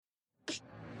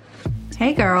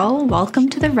Hey girl, welcome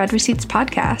to the Read Receipts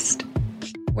podcast,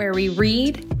 where we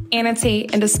read,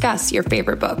 annotate, and discuss your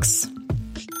favorite books.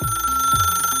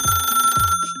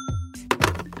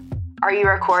 Are you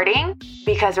recording?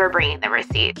 Because we're bringing the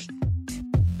receipts.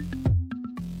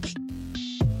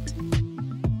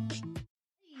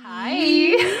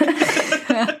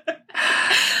 Hi.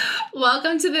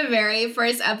 Welcome to the very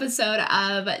first episode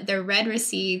of the Read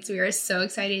Receipts. We are so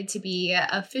excited to be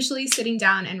officially sitting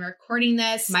down and recording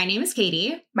this. My name is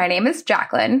Katie. My name is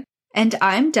Jacqueline. And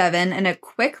I'm Devin. And a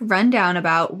quick rundown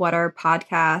about what our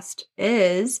podcast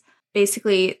is.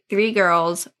 Basically, 3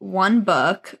 girls, 1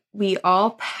 book. We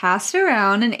all pass it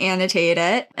around and annotate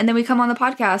it. And then we come on the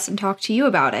podcast and talk to you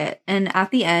about it. And at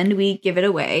the end, we give it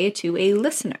away to a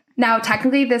listener. Now,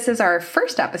 technically, this is our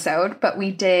first episode, but we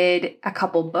did a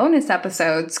couple bonus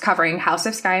episodes covering House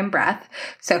of Sky and Breath.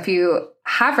 So if you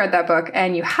have read that book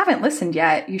and you haven't listened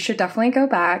yet, you should definitely go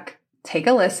back, take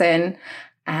a listen,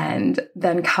 and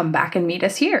then come back and meet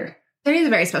us here. Today is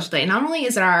a very special day. Not only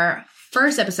is it our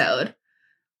first episode,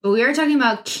 but we are talking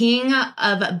about King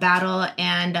of Battle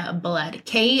and Blood,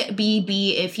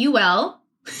 KBB, if you will,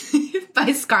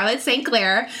 by Scarlett St.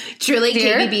 Clair. Truly,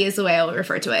 dear? KBB is the way I will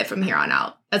refer to it from here on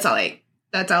out. That's all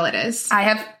it is. I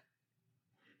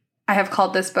have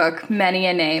called this book many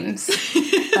a names.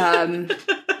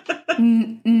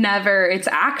 Never its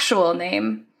actual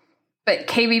name, but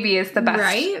KBB is the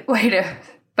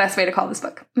best way to call this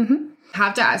book. Mm-hmm. I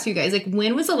have to ask you guys,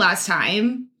 when was the last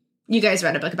time you guys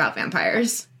read a book about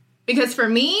vampires? Because for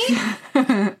me,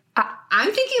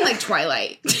 I'm thinking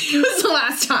Twilight. It was the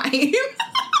last time.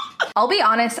 I'll be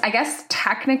honest, I guess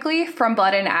technically From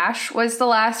Blood and Ash was the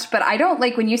last, but I don't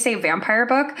when you say vampire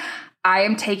book, I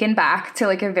am taken back to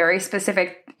a very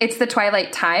specific, it's the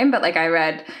Twilight time, but I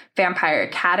read Vampire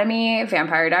Academy,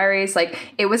 Vampire Diaries,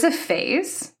 it was a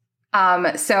phase.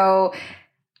 So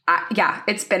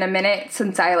it's been a minute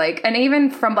since and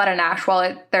even From Blood and Ash,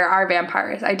 while there are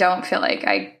vampires, I don't feel like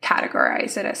I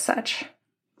categorize it as such.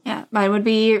 Yeah, mine would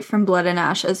be From Blood and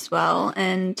Ash as well.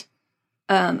 And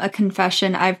a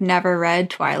confession, I've never read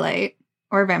Twilight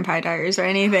or Vampire Diaries or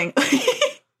anything.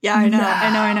 Yeah, I know, no.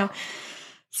 I know.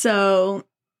 So,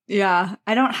 yeah,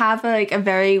 I don't have a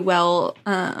very well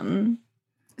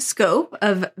scope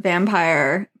of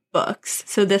vampire books.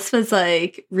 So this was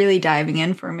really diving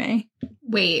in for me.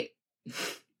 Wait, I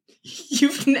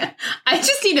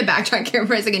just need to backtrack here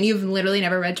for a second. You've literally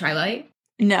never read Twilight?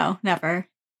 No, never.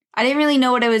 I didn't really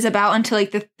know what it was about until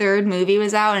the 3rd movie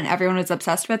was out and everyone was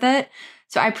obsessed with it.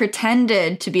 So I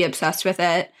pretended to be obsessed with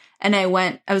it. And I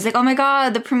was like, oh my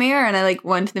God, the premiere. And I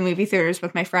went to the movie theaters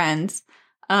with my friends.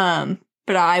 But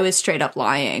I was straight up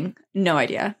lying. No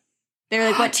idea. They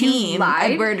were what team?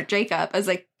 Edward or Jacob. I was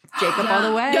Jacob all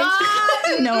the way.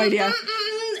 No idea.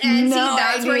 And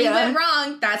that's where you went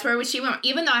wrong. That's where she went.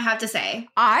 Even though I have to say,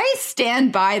 I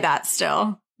stand by that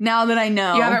still. Now that I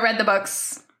know. You haven't read the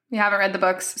books.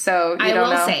 So you don't know. I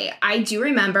will say, I do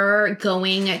remember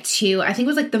going to, I think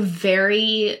it was the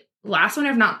very last one,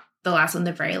 if not the last one,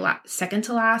 the very second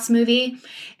to last movie.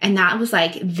 And that was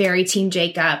very Team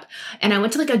Jacob. And I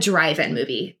went to a drive-in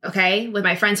movie, okay, with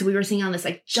my friends. So we were seeing on this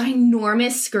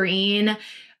ginormous screen,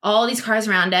 all these cars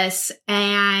around us.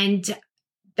 And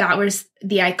that was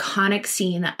the iconic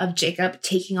scene of Jacob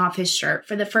taking off his shirt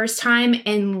for the first time.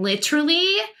 And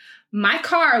literally, my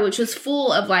car, which was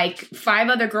full of 5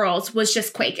 other girls, was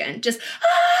just quaking, just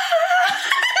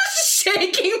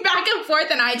shaking back and forth.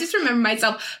 And I just remember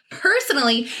myself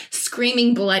personally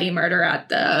screaming bloody murder at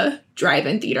the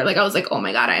drive-in theater. I was oh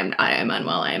my God, I am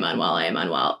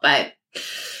unwell. But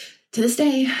to this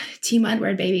day, Team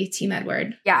Edward, baby, Team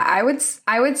Edward. Yeah, I would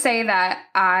say that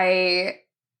I'm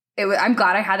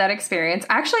glad I had that experience.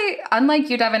 Actually, unlike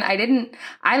you, Devin,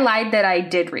 I lied that I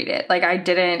did read it. I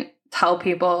didn't tell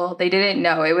people. They didn't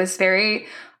know. It was very,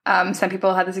 some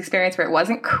people had this experience where it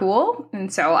wasn't cool.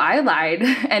 And so I lied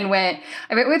and I went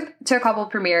to a couple of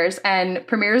premieres, and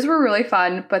premieres were really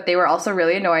fun, but they were also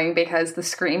really annoying because the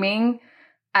screaming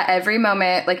at every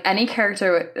moment, any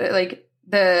character,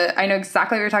 I know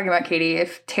exactly what you're talking about, Katie.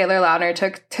 If Taylor Lautner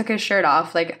took his shirt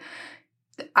off,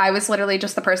 I was literally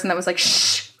just the person that was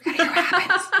shh, we gotta hear what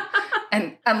happens.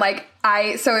 and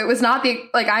so it was not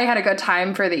I had a good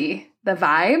time for the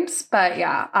vibes, but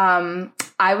yeah,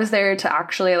 I was there to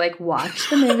actually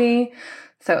watch the movie.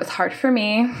 So it was hard for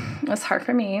me.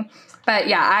 But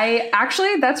yeah,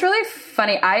 that's really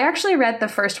funny. I actually read the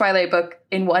first Twilight book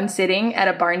in one sitting at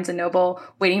a Barnes & Noble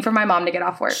waiting for my mom to get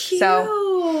off work. Cute. So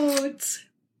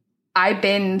I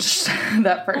binged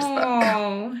that first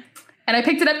book. And I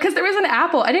picked it up because there was an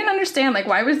apple. I didn't understand,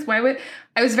 why would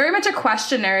I was very much a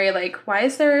questionary, why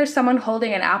is there someone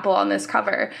holding an apple on this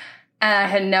cover? And I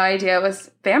had no idea it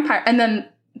was vampire. And then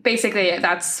basically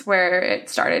that's where it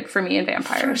started for me in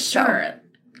vampires. For sure. So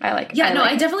I like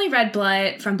I definitely read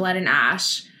Blood and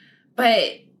Ash,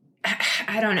 but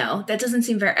I don't know. That doesn't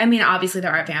seem very, I mean, obviously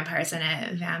there are vampires in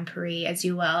it, vampire as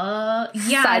you will.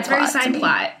 Yeah, it's very side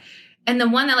plot. And the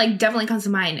one that like definitely comes to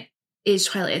mind is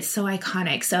Twilight. It's so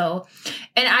iconic. So,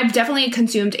 and I've definitely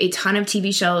consumed a ton of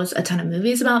TV shows, a ton of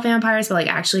movies about vampires, but like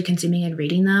actually consuming and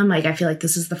reading them, like I feel like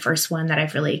this is the first one that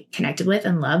I've really connected with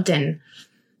and loved, and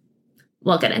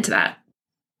we'll get into that.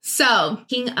 So,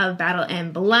 King of Battle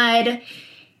and Blood.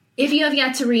 If you have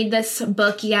yet to read this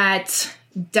book yet,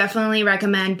 definitely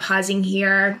recommend pausing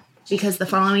here because the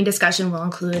following discussion will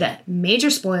include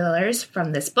major spoilers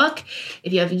from this book.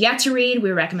 If you have yet to read,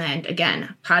 we recommend,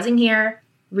 again, pausing here,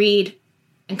 read,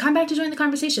 and come back to join the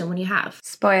conversation when you have.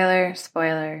 Spoiler,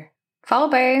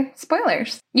 followed by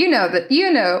spoilers. You know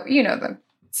them.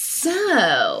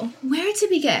 So, where to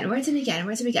begin? I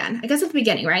guess at the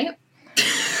beginning, right?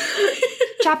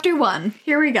 Chapter 1.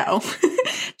 Here we go.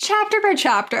 Chapter by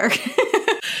chapter.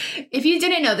 If you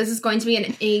didn't know, this is going to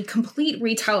be a complete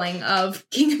retelling of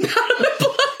King of Battle and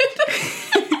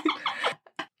Blood.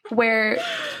 Where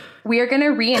we are going to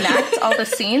reenact all the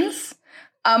scenes,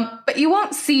 but you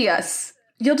won't see us.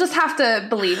 You'll just have to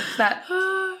believe that,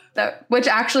 which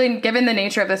actually, given the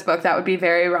nature of this book, that would be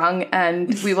very wrong,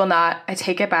 and we will not, I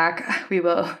take it back,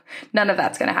 none of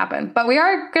that's going to happen. But we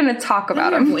are going to talk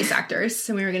about them. Voice actors,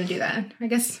 and we were going to do that, I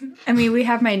guess. I mean, we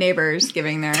have my neighbors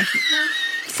giving their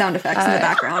sound effects in the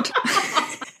background.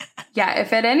 Yeah,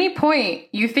 if at any point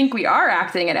you think we are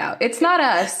acting it out, it's not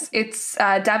us. It's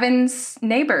Devin's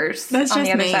neighbors That's on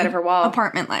the other side of her wall.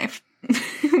 Apartment life.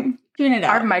 Doing it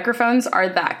out. Our microphones are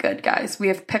that good, guys. We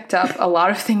have picked up a lot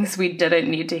of things we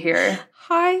didn't need to hear.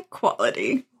 High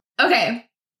quality. Okay,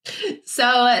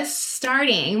 so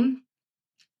starting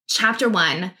chapter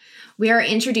 1, we are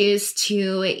introduced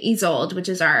to Isolde, which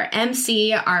is our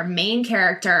MC, our main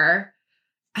character.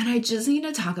 And I just need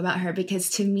to talk about her because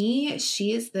to me,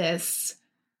 she is this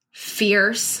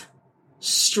fierce,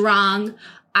 strong,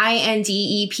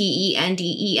 independent,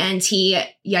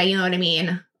 yeah, you know what I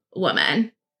mean,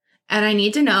 woman. And I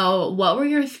need to know, what were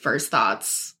your first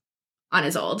thoughts on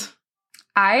Isolde?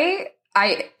 I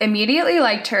immediately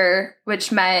liked her,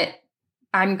 which meant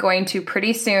I'm going to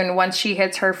pretty soon, once she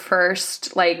hits her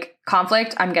first, like,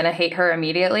 conflict, I'm going to hate her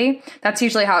immediately. That's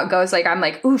usually how it goes. Like, I'm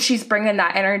like, ooh, she's bringing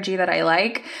that energy that I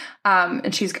like.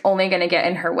 And she's only going to get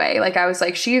in her way. Like, I was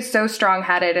like, she is so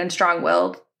strong-headed and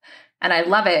strong-willed. And I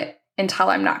love it until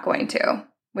I'm not going to,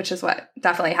 which is what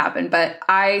definitely happened. But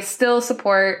I still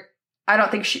support, I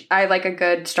don't think I like a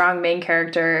good, strong main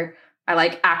character. I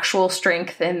like actual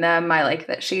strength in them. I like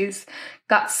that she's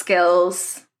got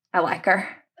skills. I like her.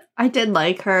 I did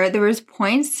like her. There was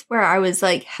points where I was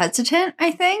like hesitant,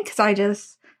 I think, because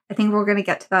I think we're going to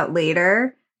get to that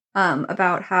later,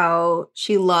 about how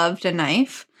she loved a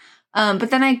knife. But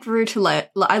then I grew to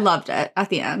I loved it at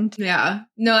the end. Yeah.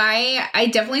 No, I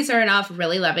definitely started off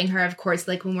really loving her. Of course,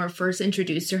 like when we're first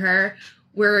introduced to her,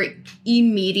 we're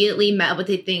immediately met with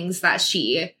the things that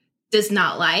she does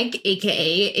not like,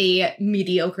 aka a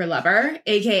mediocre lover,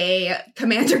 aka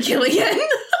Commander Killian.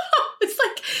 It's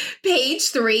like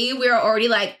page 3, we're already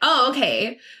like, oh,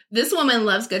 okay, this woman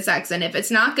loves good sex, and if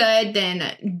it's not good,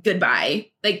 then goodbye.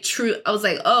 Like, true. I was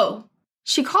like, oh.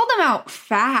 She called them out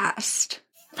fast.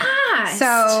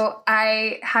 So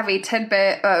I have a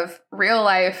tidbit of real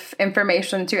life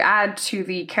information to add to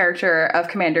the character of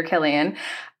Commander Killian.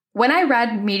 When I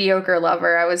read Mediocre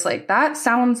Lover, I was like, that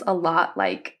sounds a lot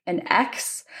like an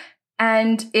ex.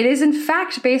 And it is, in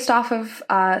fact, based off of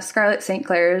Scarlett St.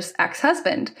 Clair's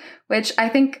ex-husband, which I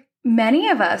think many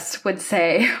of us would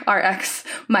say our ex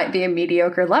might be a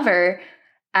mediocre lover.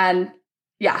 And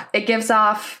yeah, it gives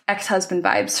off ex-husband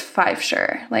vibes, 5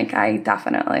 sure. Like, I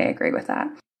definitely agree with that.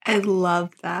 I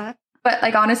love that. But,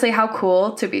 like, honestly, how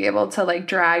cool to be able to, like,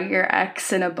 drag your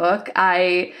ex in a book.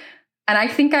 I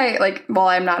think while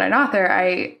I'm not an author,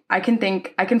 I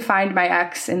can find my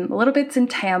ex in little bits in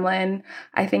Tamlin.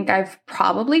 I think I've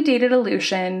probably dated a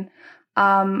Lucian,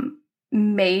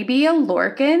 maybe a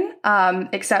Lorcan,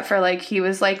 except for like, he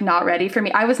was like not ready for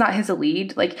me. I was not his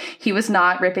lead. Like, he was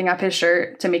not ripping up his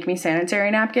shirt to make me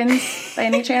sanitary napkins by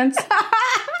any chance.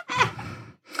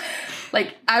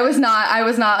 Like, I was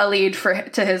not a lead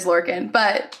to his Lorcan,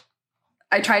 but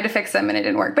I tried to fix them and it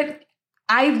didn't work. But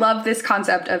I love this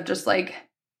concept of just like,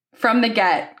 from the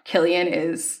get, Killian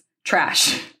is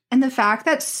trash. And the fact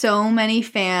that so many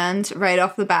fans right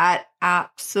off the bat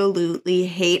absolutely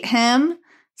hate him.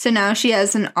 So now she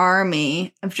has an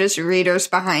army of just readers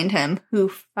behind him who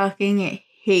fucking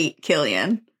hate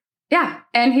Killian. Yeah,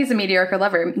 and he's a mediocre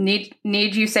lover. Need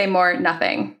you say more?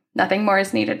 Nothing. Nothing more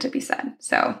is needed to be said.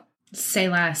 So say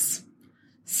less.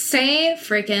 Say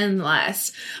freaking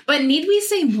less. But need we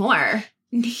say more?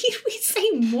 Need we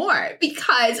say more?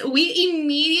 Because we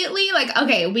immediately, like,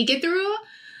 okay, we get through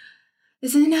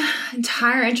this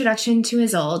entire introduction to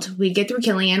Isolde. We get through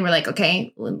Killian. We're like,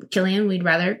 okay, Killian, we'd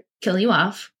rather kill you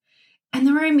off. And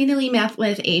then we're immediately met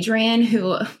with Adrian,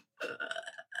 who...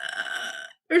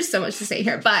 there's so much to say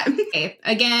here. But okay,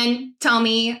 again, tell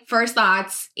me, first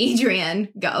thoughts. Adrian,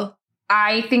 go.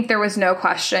 I think there was no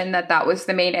question that was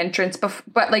the main entrance, before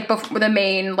the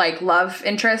main like love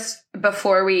interest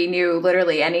before we knew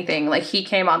literally anything. Like he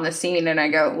came on the scene and I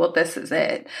go, well, this is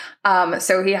it.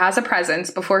 So he has a presence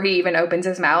before he even opens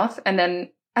his mouth. And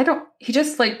then he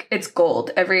just like, it's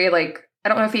gold. I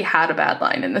don't know if he had a bad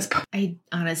line in this book. I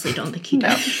honestly don't think he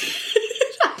did.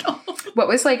 What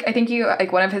was like, I think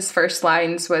one of his first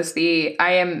lines was I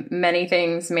am many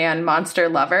things, man, monster,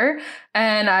 lover.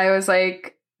 And I was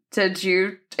like,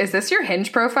 is this your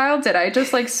Hinge profile? Did I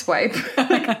just like swipe?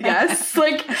 Like, yes.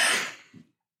 Like,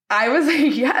 I was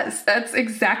like, yes, that's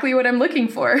exactly what I'm looking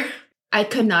for. I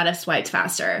could not have swiped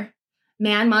faster.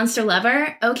 Man, monster,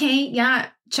 lover. Okay. Yeah.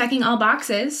 Checking all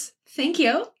boxes. Thank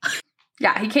you.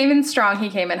 Yeah. He came in strong. He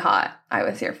came in hot. I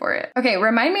was here for it. Okay.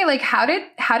 Remind me, like, how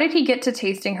did he get to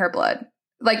tasting her blood?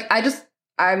 Like,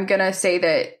 I'm going to say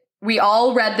that we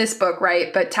all read this book,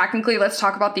 right? But technically, let's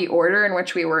talk about the order in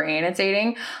which we were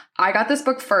annotating. I got this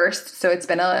book first, so it's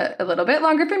been a little bit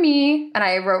longer for me, and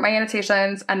I wrote my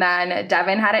annotations, and then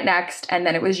Devin had it next, and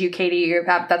then it was you, Katie.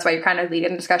 That's why you kind of lead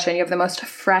in discussion. You have the most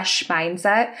fresh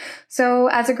mindset. So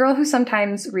as a girl who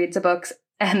sometimes reads the books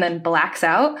and then blacks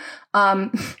out,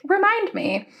 remind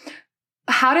me,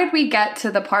 how did we get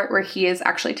to the part where he is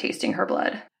actually tasting her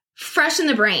blood? Fresh in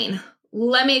the brain.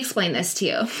 Let me explain this to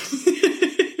you.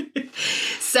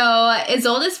 So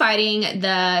Isolde is fighting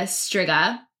the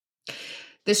Striga.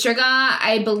 The Striga,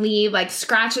 I believe, like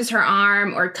scratches her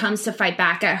arm or comes to fight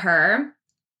back at her.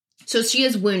 So she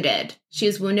is wounded. She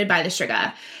is wounded by the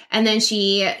Striga. And then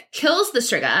she kills the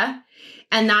Striga.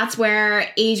 And that's where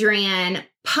Adrian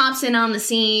pops in on the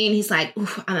scene. He's like,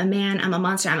 oof, I'm a man, I'm a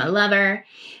monster, I'm a lover.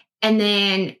 And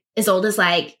then Isolde is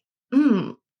like,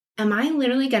 am I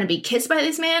literally going to be kissed by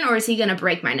this man or is he going to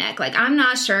break my neck? Like, I'm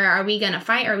not sure. Are we going to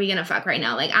fight or are we going to fuck right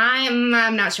now? Like, I'm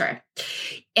not sure.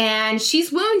 And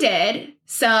she's wounded.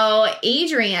 So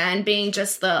Adrian, being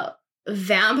just the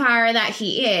vampire that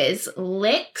he is,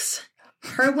 licks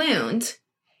her wound,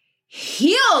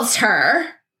 heals her.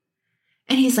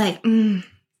 And he's like,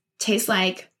 tastes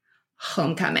like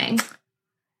homecoming.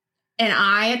 And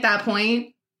I, at that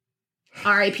point,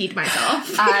 RIP'd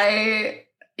myself.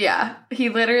 Yeah, he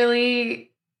literally...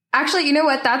 Actually, you know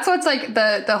what? That's what's like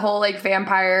the whole like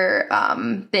vampire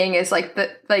thing is like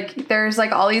there's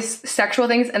like all these sexual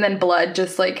things and then blood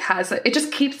just like it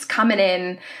just keeps coming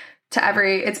in to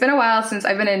it's been a while since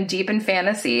I've been deep in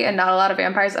fantasy and not a lot of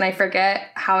vampires, and I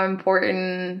forget how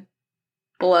important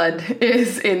blood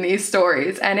is in these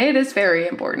stories, and it is very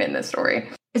important in this story.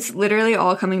 It's literally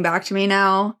all coming back to me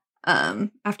now.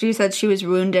 After you said she was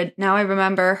wounded, now I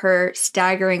remember her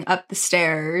staggering up the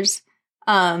stairs,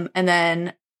 and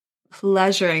then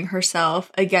pleasuring herself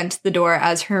against the door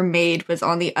as her maid was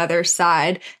on the other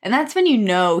side. And that's when you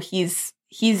know he's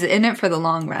in it for the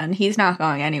long run. He's not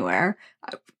going anywhere.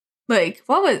 Like,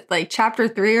 what was, like, chapter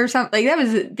 3 or something? Like, that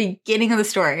was the beginning of the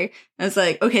story. I was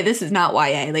like, okay, this is not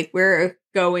YA. Like, we're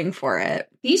going for it.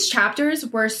 These chapters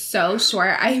were so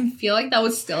short. I feel like that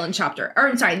was still in these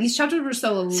chapters were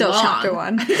so long. Still chapter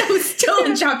 1. That was still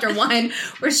in chapter 1,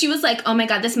 where she was like, oh my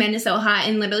God, this man is so hot.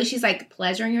 And literally she's like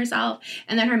pleasuring herself.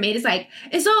 And then her maid is like,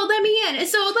 Isolde, let me in.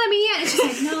 Isolde, let me in. And she's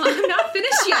like, no, I'm not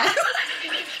finished yet.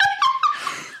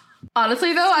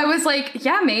 Honestly, though, I was like,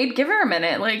 yeah, maid, give her a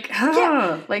minute. Like,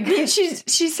 like she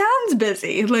sounds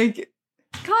busy. Like,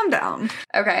 calm down.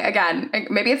 Okay, again,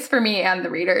 maybe it's for me and the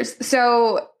readers.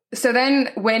 So then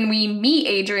when we meet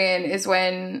Adrian is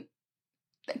when,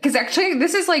 because actually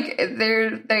this is like,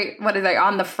 what are they,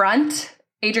 on the front?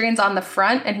 Adrian's on the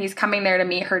front and he's coming there to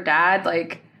meet her dad.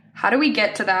 Like, how do we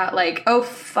get to that? Like, oh,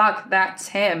 fuck, that's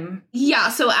him. Yeah,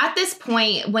 so at this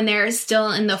point, when they're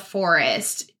still in the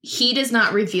forest, he does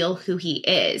not reveal who he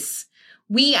is.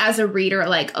 We as a reader are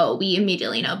like, oh, we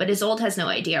immediately know, but Isolde has no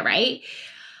idea, right?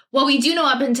 What we do know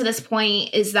up until this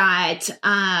point is that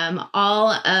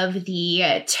all of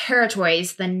the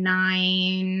territories, the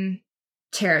 9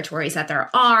 territories that there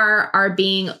are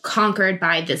being conquered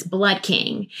by this Blood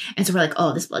King. And so we're like,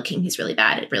 oh, this Blood King, he's really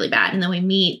bad, really bad. And then we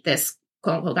meet this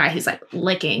quote unquote guy who's like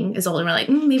licking Isolde, and we're like,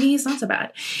 maybe he's not so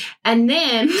bad. And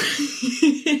then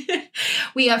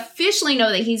we officially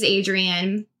know that he's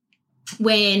Adrian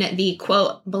when the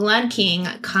quote Blood King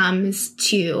comes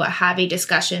to have a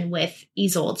discussion with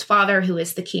Isolde's father, who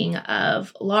is the king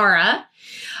of Lara.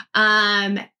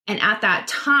 And at that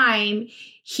time,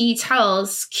 he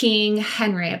tells King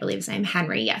Henry, I believe his name,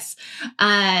 Henry, yes.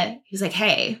 He's like,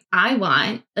 hey, I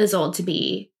want Isolde to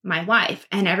be my wife.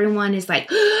 And everyone is like,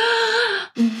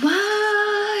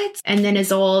 what? And then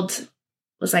Isolde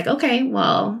was like, okay,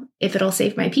 well, if it'll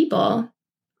save my people,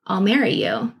 I'll marry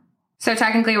you. So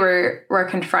technically we're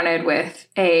confronted with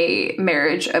a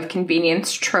marriage of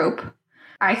convenience trope.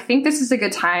 I think this is a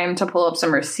good time to pull up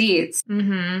some receipts.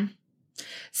 Mm-hmm.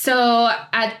 So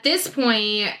at this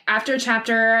point, after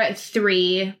chapter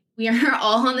 3, we are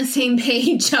all on the same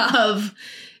page of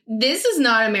this is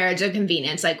not a marriage of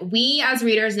convenience. Like, we as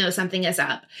readers know something is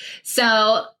up.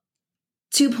 So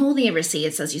to pull the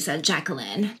receipts, as you said,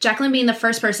 Jacqueline being the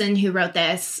first person who read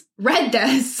this,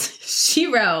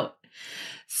 she wrote,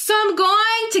 so I'm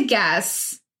going to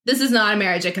guess this is not a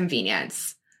marriage of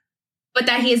convenience, but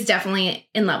that he is definitely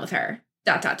in love with her, ...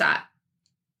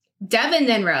 Devin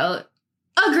then wrote,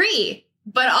 agree,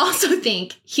 but also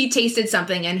think he tasted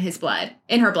something in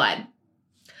her blood.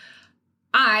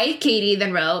 Katie,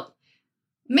 then wrote,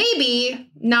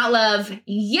 maybe not love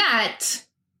yet,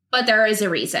 but there is a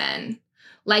reason.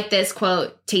 Like this,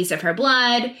 quote, taste of her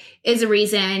blood is a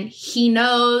reason. He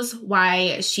knows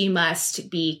why she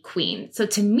must be queen. So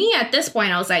to me at this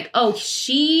point, I was like, oh,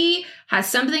 she has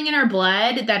something in her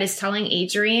blood that is telling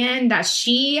Adrian that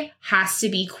she has to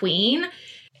be queen.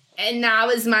 And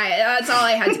that's all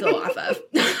I had to go off of. So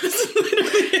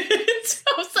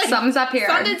I was like, something's up here.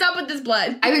 Something's up with this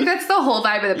blood. I think that's the whole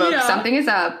vibe of the book. Yeah. Something is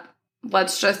up.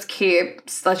 Let's just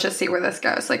see where this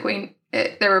goes. Like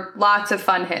there were lots of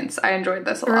fun hints. I enjoyed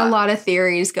this a lot. There were a lot of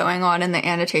theories going on in the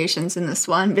annotations in this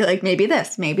one. Be like, maybe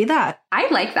this, maybe that. I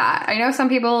like that. I know some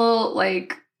people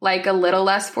like a little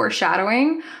less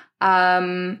foreshadowing.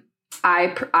 I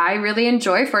really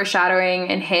enjoy foreshadowing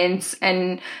and hints,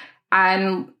 and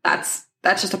that's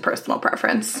just a personal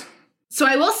preference. So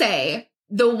I will say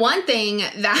the one thing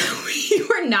that we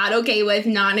were not okay with,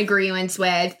 non-agreements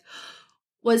with,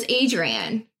 was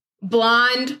Adrian.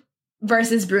 Blonde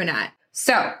versus brunette.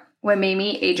 So when we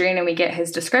meet Adrian and we get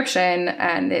his description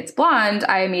and it's blonde,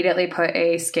 I immediately put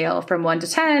a scale from 1 to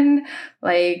 10.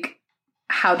 Like,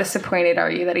 how disappointed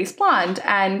are you that he's blonde?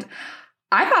 And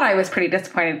I thought I was pretty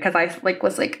disappointed because I was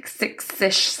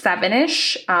 6-ish,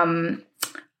 7-ish.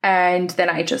 And then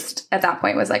I just, at that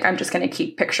point, was like, I'm just going to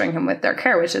keep picturing him with dark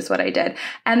hair, which is what I did.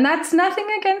 And that's nothing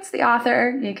against the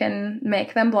author. You can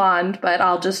make them blonde, but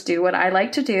I'll just do what I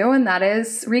like to do, and that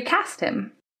is recast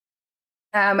him.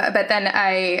 But then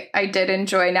I did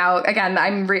enjoy, now, again,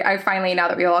 I finally, now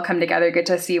that we all come together, get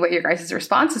to see what your guys'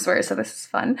 responses were, so this is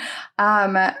fun.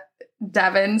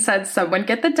 Devin said, someone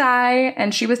get the die,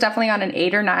 and she was definitely on an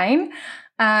 8 or 9.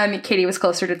 Katie was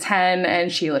closer to 10,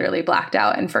 and she literally blacked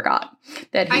out and forgot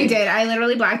that I did. I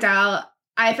literally blacked out.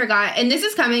 I forgot. And this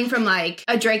is coming from like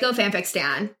a Draco fanfic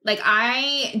stan. Like,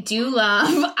 I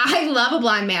love a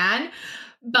blonde man,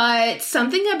 but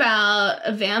something about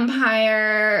a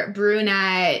vampire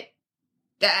brunette,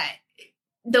 that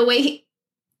the way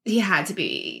he had to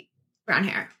be brown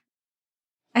hair.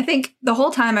 I think the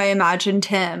whole time I imagined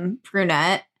him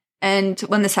brunette, and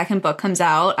when the second book comes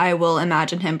out, I will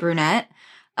imagine him brunette.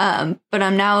 But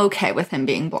I'm now okay with him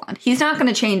being blonde. He's not going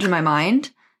to change in my mind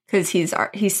because he's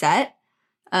set.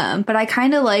 But I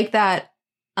kind of like that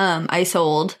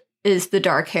Isolde is the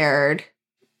dark-haired,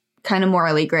 kind of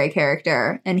morally gray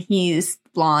character, and he's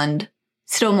blonde,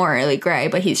 still morally gray,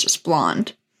 but he's just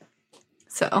blonde.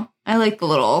 So I like the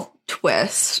little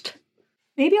twist.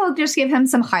 Maybe I'll just give him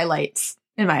some highlights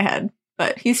in my head,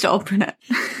 but he's still brunette.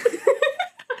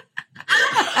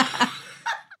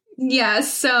 Yeah,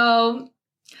 so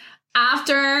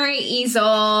after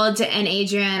Isolde and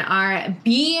Adrian are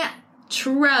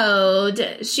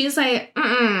betrothed, she's like,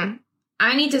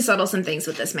 I need to settle some things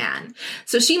with this man.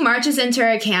 So she marches into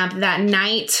her camp that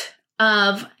night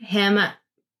of him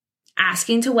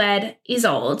asking to wed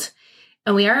Isolde,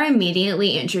 and we are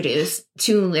immediately introduced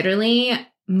to literally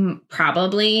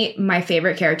probably my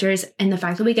favorite characters, and the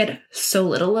fact that we get so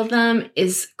little of them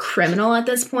is criminal at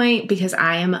this point because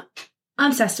I am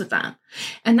obsessed with them.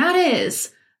 And that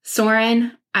is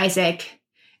Soren, Isaac,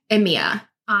 and Mia.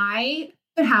 I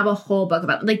could have a whole book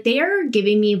about them. Like, they are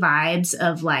giving me vibes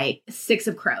of like Six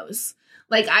of Crows.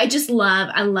 Like, I just love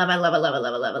it.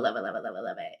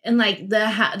 And like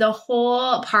the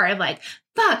whole part of like,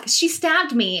 fuck, she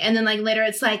stabbed me. And then like later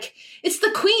it's like, it's the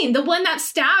queen, the one that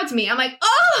stabbed me. I'm like,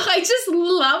 oh, I just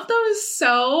love those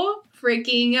so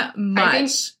freaking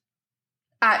much.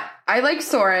 I like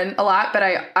Soren a lot, but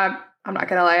I'm not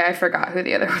gonna lie, I forgot who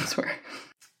the other ones were.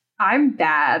 I'm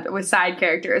bad with side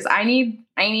characters. I need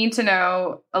to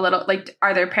know a little, like,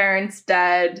 are their parents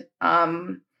dead?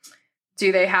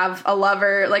 Do they have a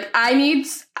lover? Like, I need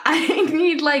a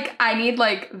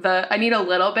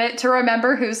little bit to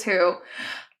remember who's who.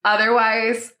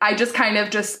 Otherwise, I just kind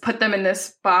of just put them in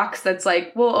this box that's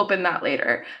like, we'll open that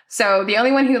later. So the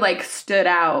only one who like stood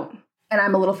out, and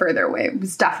I'm a little further away,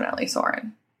 was definitely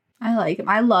Soren. I like him.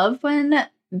 I love when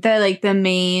the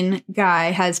main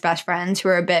guy has best friends who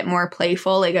are a bit more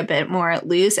playful, like a bit more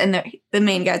loose, and the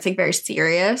main guy's like very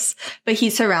serious, but he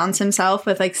surrounds himself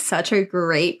with like such a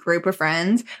great group of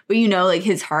friends, but you know, like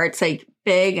his heart's like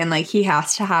big, and like he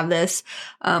has to have this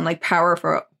like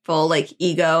powerful like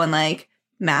ego and like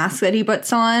mask that he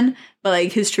puts on, but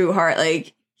like his true heart,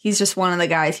 like he's just one of the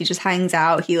guys. He just hangs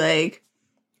out.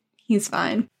 He's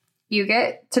fine. You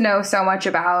get to know so much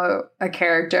about a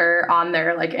character on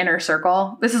their like inner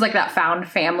circle. This is like that found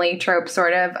family trope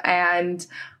sort of. And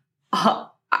I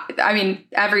mean,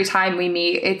 every time we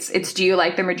meet, it's do you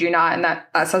like them or do you not? And that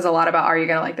says a lot about, are you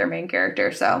going to like their main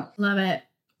character? So love it.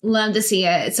 Love to see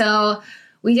it. So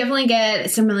we definitely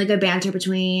get some really good banter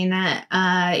between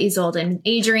Isolde and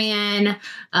Adrian.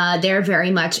 They're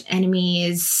very much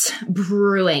enemies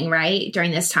brewing, right,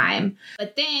 during this time.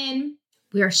 But then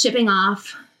we are shipping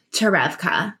off to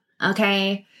Revka,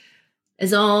 okay?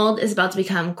 Isolde is about to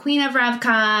become queen of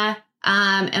Revka.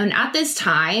 And at this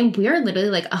time, we are literally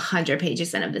like 100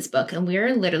 pages into this book, and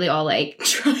we're literally all like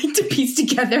trying to piece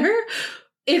together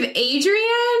if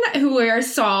Adrian, who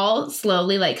wears Saul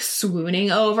slowly like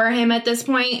swooning over him at this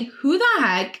point, who the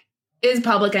heck is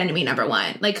public enemy number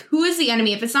one? Like, who is the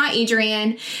enemy? If it's not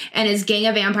Adrian and his gang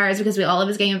of vampires, because we all have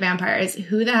his gang of vampires,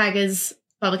 who the heck is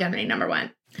public enemy number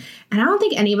one? And I don't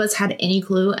think any of us had any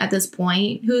clue at this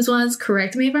point whose was.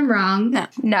 Correct me if I'm wrong.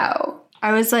 No.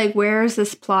 I was like, where is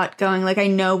this plot going? Like, I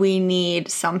know we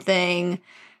need something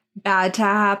bad to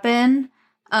happen.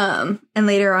 And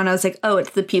later on, I was like, oh,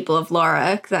 it's the people of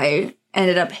Laura, because I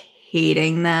ended up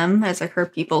hating them. I was like, her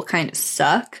people kind of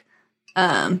suck.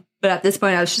 But at this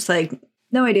point, I was just like,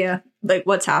 no idea, like,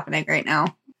 what's happening right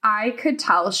now. I could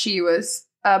tell she was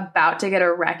about to get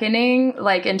a reckoning,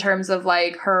 like, in terms of,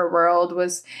 like, her world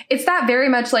was... It's that very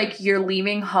much, like, you're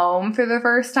leaving home for the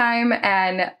first time,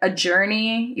 and a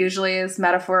journey usually is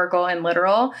metaphorical and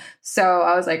literal. So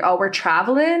I was like, oh, we're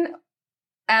traveling?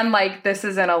 And, like, this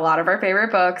is in a lot of our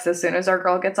favorite books. As soon as our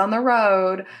girl gets on the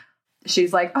road,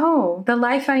 she's like, oh, the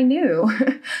life I knew.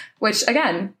 Which,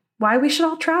 again, why we should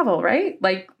all travel, right?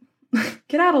 Like,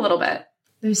 get out a little bit.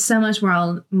 There's so much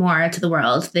more to the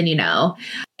world than you know.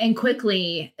 And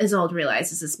quickly, Isolde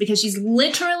realizes this because she's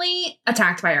literally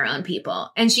attacked by her own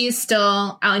people. And she is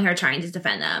still out here trying to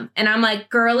defend them. And I'm like,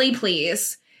 girly,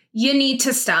 please, you need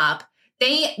to stop.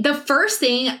 The first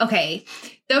thing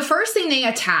they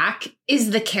attack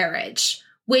is the carriage,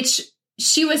 which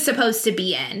she was supposed to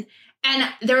be in.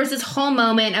 And there was this whole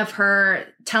moment of her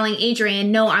telling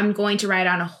Adrian, no, I'm going to ride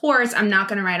on a horse. I'm not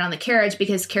going to ride on the carriage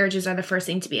because carriages are the first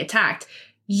thing to be attacked.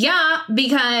 Yeah,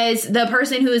 because the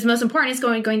person who is most important is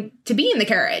going to be in the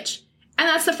carriage. And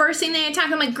that's the first thing they attack.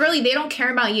 I'm like, girly, they don't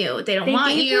care about you. They don't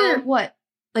want you. Her, what,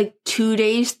 like 2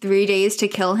 days, 3 days to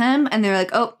kill him? And they're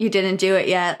like, oh, you didn't do it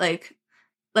yet. Like,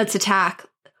 let's attack.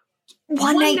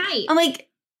 One night. I'm like,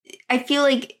 I feel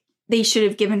like they should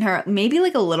have given her maybe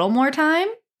like a little more time.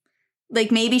 Like,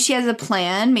 maybe she has a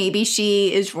plan. Maybe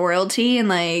she is royalty and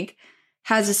like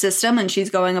has a system and she's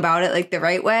going about it like the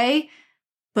right way.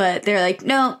 But they're like,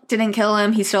 no, didn't kill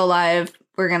him. He's still alive.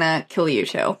 We're going to kill you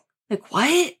too. Like,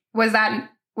 what? Was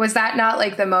that not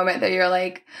like the moment that you're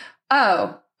like,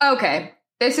 oh, okay,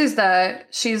 this is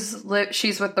she's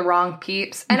with the wrong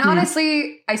peeps. And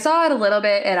honestly, I saw it a little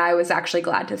bit and I was actually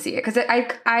glad to see it because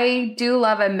I do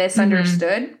love a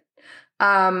misunderstood.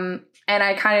 And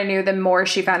I kind of knew the more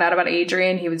she found out about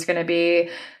Adrian, he was going to be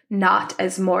not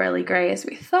as morally gray as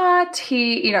we thought.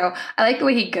 I like the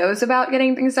way he goes about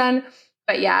getting things done.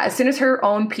 But yeah, as soon as her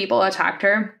own people attacked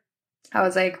her, I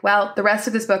was like, well, the rest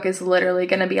of this book is literally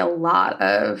going to be a lot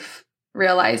of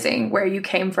realizing where you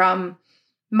came from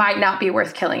might not be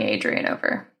worth killing Adrian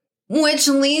over. Which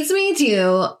leads me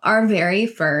to our very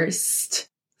first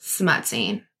smut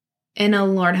scene. And oh,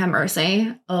 Lord have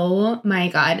mercy. Oh my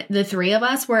God. The three of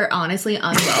us were honestly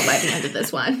unwell by the end of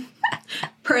this one.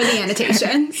 Per the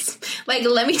annotations. Like,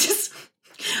 let me just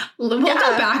We'll go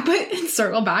back, but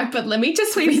circle back. But let me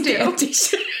just read the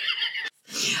annotation.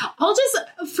 I'll just,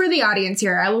 for the audience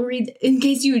here, I will read, in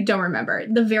case you don't remember,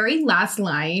 the very last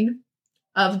line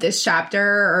of this chapter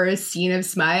or a scene of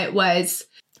smut was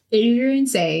Adrian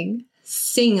saying,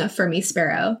 "Sing for me,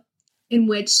 Sparrow," in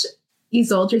which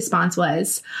Isolde's response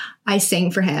was, "I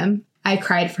sang for him, I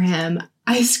cried for him,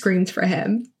 I screamed for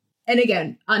him." And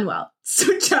again, unwell.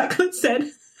 So Jacqueline said,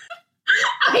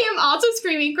 "I am also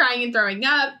screaming, crying, and throwing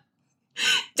up."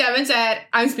 Devin said,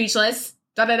 "I'm speechless.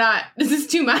 This is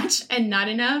too much and not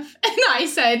enough." And I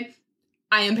said,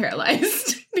 "I am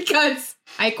paralyzed," because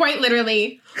I quite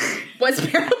literally was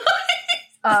paralyzed.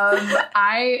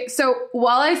 So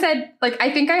while I said, like,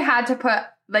 I think I had to put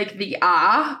like the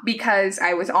because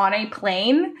I was on a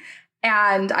plane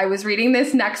and I was reading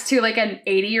this next to like an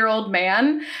 80-year-old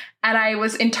man. And I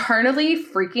was internally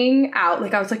freaking out.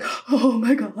 Like, I was like, oh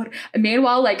my God. And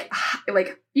meanwhile, like,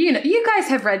 you know, you guys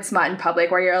have read smut in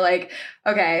public where you're like,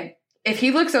 okay, if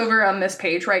he looks over on this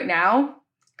page right now,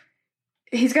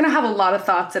 he's going to have a lot of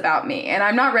thoughts about me. And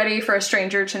I'm not ready for a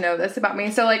stranger to know this about me.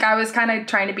 So, like, I was kind of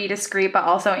trying to be discreet, but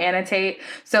also annotate.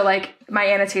 So, like, my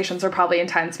annotations were probably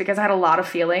intense because I had a lot of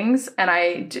feelings. And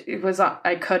I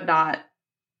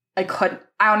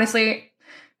honestly...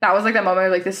 That was like that moment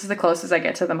where like, this is the closest I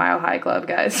get to the Mile High Club,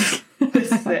 guys.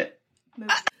 This is it.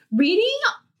 Reading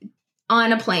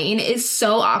on a plane is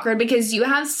so awkward because you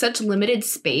have such limited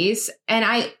space. And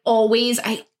I always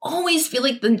feel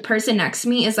like the person next to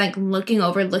me is like looking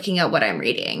at what I'm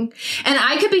reading. And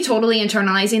I could be totally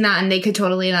internalizing that and they could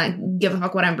totally not give a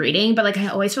fuck what I'm reading. But like, I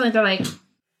always feel like they're like,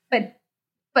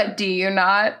 but do you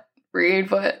not read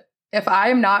if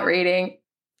I'm not reading?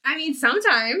 I mean,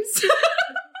 sometimes.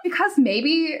 Because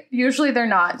maybe usually they're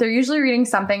not. They're usually reading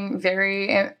something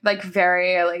very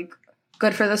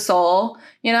good for the soul,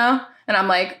 you know? And I'm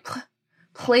like,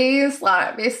 please let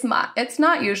it be smut. It's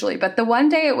not usually, but the one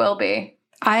day it will be.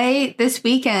 This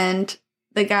weekend,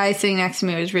 the guy sitting next to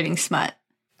me was reading smut.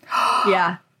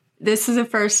 Yeah. This is the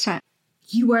first time.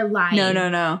 You are lying.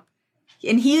 No.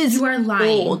 And he is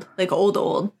old, like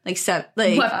old, like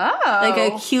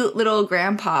a cute little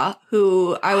grandpa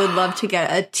who I would love to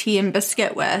get a tea and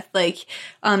biscuit with, like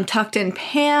tucked in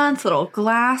pants, little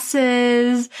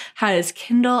glasses, had his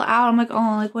Kindle out. I'm like,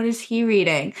 oh, like what is he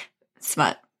reading?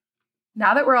 Smut.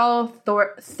 Now that we're all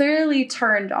thoroughly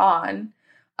turned on,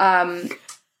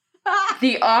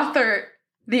 the author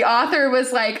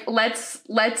was like,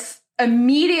 let's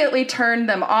immediately turn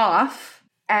them off.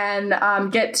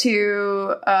 And get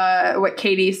to what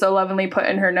Katie so lovingly put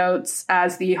in her notes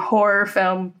as the horror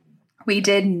film we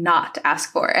did not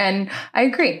ask for. And I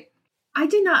agree. I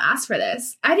did not ask for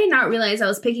this. I did not realize I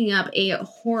was picking up a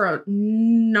horror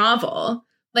novel.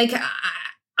 Like,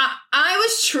 I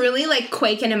was truly, like,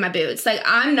 quaking in my boots. Like,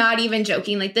 I'm not even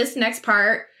joking. Like, this next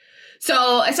part.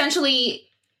 So, essentially,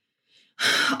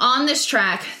 on this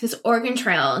track, this Oregon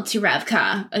Trail to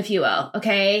Revka, if you will,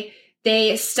 okay?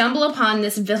 They stumble upon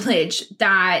this village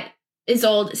that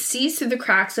Isolde sees through the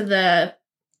cracks of the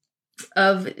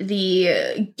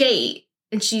gate,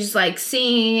 and she's like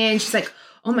seeing it, and she's like,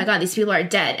 "Oh my God, these people are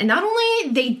dead!" And not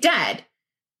only are they dead,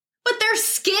 but they're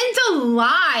skinned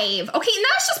alive. Okay, and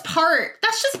that's just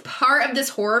part of this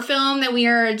horror film that we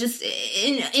are just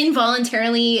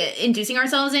involuntarily inducing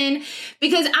ourselves in.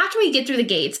 Because after we get through the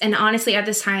gates, and honestly, at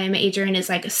this time, Adrian is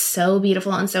like so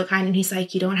beautiful and so kind, and he's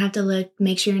like, "You don't have to look.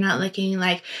 Make sure you're not looking."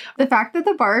 Like, the fact that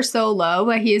the bar is so low,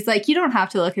 but he's like, "You don't have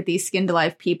to look at these skinned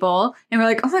alive people," and we're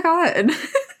like, "Oh my God."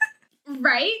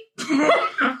 Right?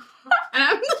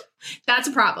 And that's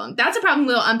a problem. That's a problem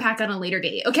we'll unpack on a later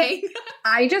date, okay?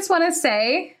 I just want to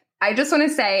say,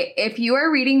 if you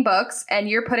are reading books and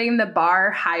you're putting the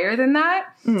bar higher than that,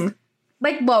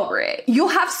 like, lower it. You'll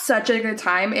have such a good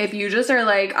time if you just are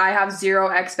like, I have zero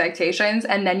expectations,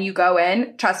 and then you go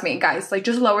in. Trust me, guys, like,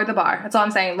 just lower the bar. That's all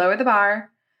I'm saying. Lower the bar.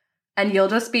 And you'll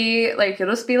just be like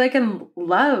in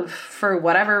love for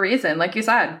whatever reason. Like you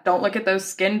said, don't look at those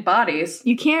skinned bodies.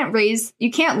 You can't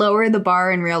lower the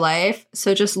bar in real life,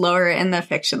 so just lower it in the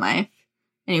fiction life,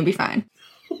 and you'll be fine.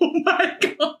 Oh my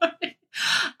God.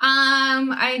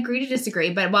 I agree to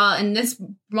disagree, but while in this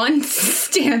one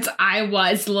stance, I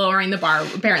was lowering the bar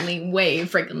apparently way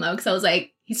freaking low, because I was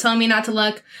like, he's telling me not to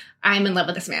look. I'm in love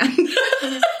with this man.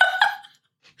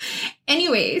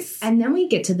 Anyways, and then we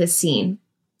get to this scene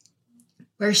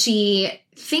where she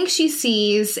thinks she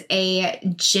sees a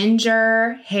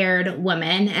ginger-haired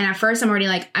woman. And at first I'm already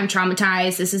like, I'm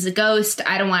traumatized. This is a ghost.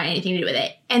 I don't want anything to do with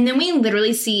it. And then we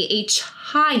literally see a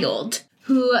child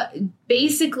who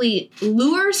basically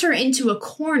lures her into a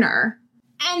corner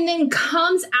and then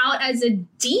comes out as a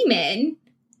demon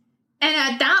And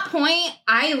at that point,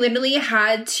 I literally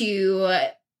had to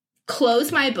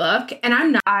close my book,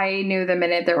 and I knew the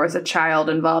minute there was a child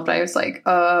involved, I was like,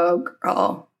 oh,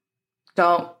 girl,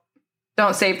 don't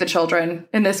save the children.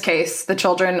 In this case, the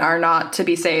children are not to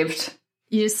be saved.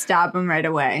 You just stab them right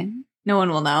away. No one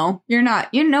will know. You're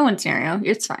no one scenario.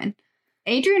 It's fine.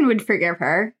 Adrian would forgive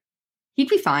her. He'd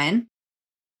be fine.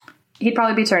 He'd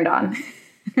probably be turned on.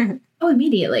 Oh,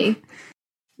 immediately.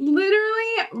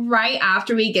 Literally right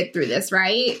after we get through this,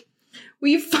 right?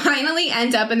 We finally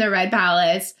end up in the Red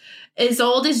Palace.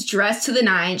 Isolde is dressed to the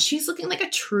nines. She's looking like a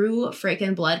true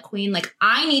freaking blood queen. Like,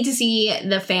 I need to see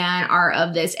the fan art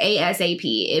of this ASAP.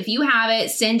 If you have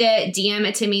it, send it, DM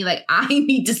it to me. Like, I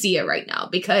need to see it right now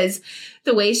because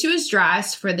the way she was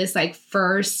dressed for this, like,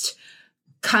 first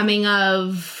coming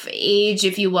of age,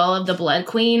 if you will, of the blood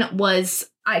queen was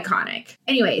iconic.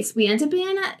 Anyways, we end up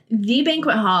in the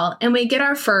banquet hall and we get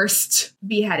our first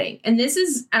beheading. And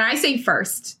I say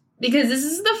first because this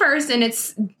is the first and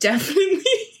it's definitely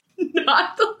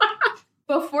not the last.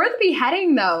 Before the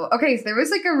beheading, though, okay, so there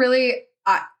was like a really,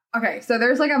 so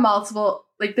there's like a multiple,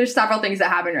 like there's several things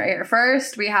that happen right here.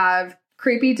 First, we have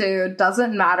creepy dude,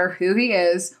 doesn't matter who he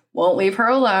is, won't leave her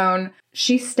alone.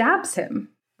 She stabs him,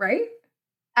 right?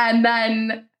 And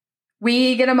then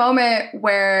we get a moment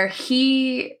where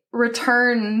he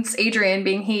returns, Adrian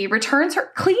being he, returns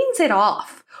her, cleans it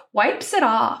off, wipes it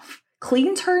off,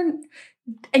 cleans her,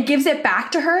 and gives it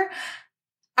back to her.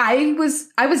 I was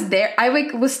there. I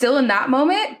was still in that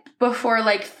moment before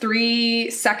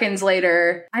 3 seconds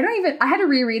later. I had to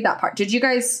reread that part. Did you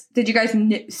guys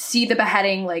see the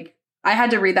beheading? I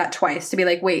had to read that twice to be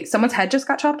like, wait, someone's head just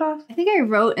got chopped off? I think I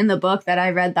wrote in the book that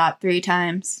I read that 3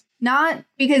 times. Not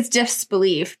because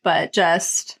disbelief, but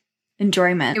just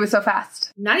enjoyment. It was so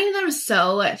fast. Not even that it was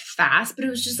so fast, but it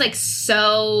was just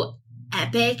so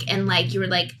epic and you were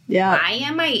like, yeah, why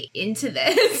am I into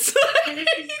this?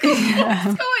 What's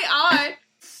going on?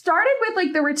 Started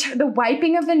with the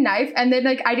wiping of the knife, and then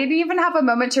I didn't even have a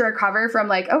moment to recover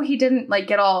from oh, he didn't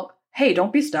get all, hey,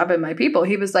 don't be stabbing my people.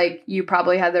 He was like, you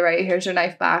probably had the right, here's your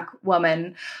knife back,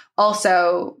 woman.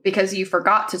 Also, because you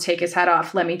forgot to take his head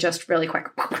off, let me just really quick.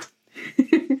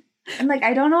 And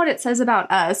I don't know what it says about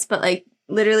us, but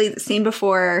literally the scene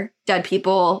before dead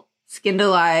people skinned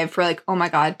alive, we're like, oh my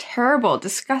God, terrible,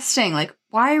 disgusting.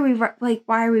 Why are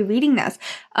we reading this?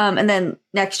 And then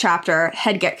next chapter,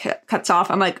 head cuts off.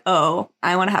 I'm like, oh,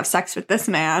 I want to have sex with this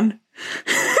man.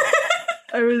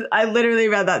 I literally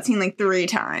read that scene 3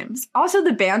 times. Also,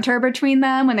 the banter between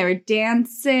them when they were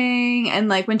dancing and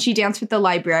when she danced with the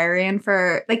librarian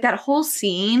for that whole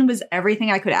scene was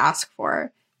everything I could ask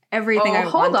for. Everything I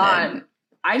wanted. Hold on.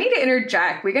 I need to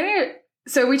interject.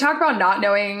 So we talk about not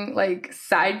knowing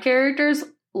side characters.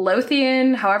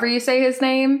 Lothian, however you say his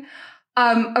name.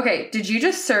 Okay, did you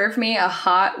just serve me a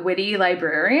hot, witty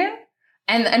librarian?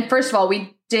 And first of all,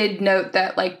 we did note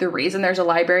that the reason there's a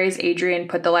library is Adrian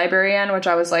put the library in, which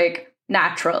I was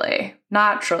naturally.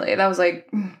 That was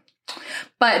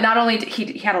but not only did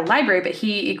he had a library, but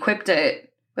he equipped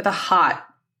it with a hot,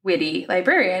 witty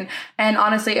librarian. And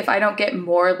honestly, if I don't get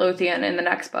more Lothian in the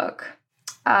next book,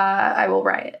 I will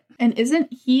riot. And isn't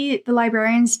the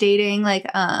librarian's dating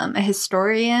a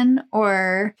historian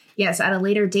or? Yes, at a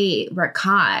later date, we're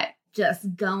caught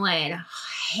just going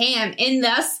ham in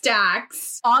the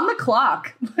stacks. On the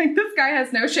clock. This guy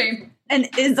has no shame. And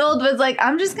Isolde was like,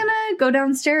 I'm just going to go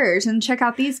downstairs and check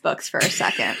out these books for a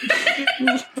second.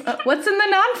 What's in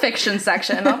the nonfiction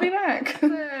section? I'll be back.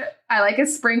 I like a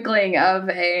sprinkling of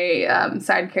a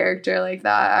side character like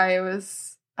that.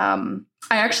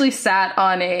 I actually sat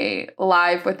on a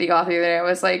live with the author there. I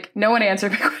was like, no one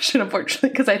answered my question, unfortunately,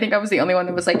 because I think I was the only one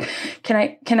that was like, can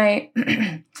I,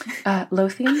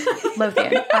 Lothian,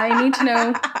 I need to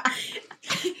know,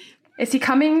 is he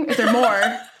coming? Is there more?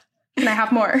 Can I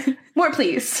have more? More,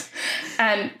 please.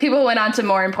 And people went on to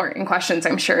more important questions,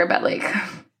 I'm sure, but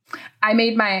I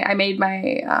made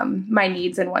my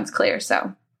needs and wants clear.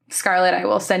 So Scarlett, I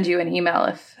will send you an email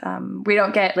if we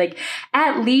don't get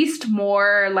at least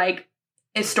more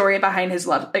a story behind his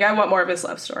love. I want more of his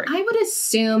love story. I would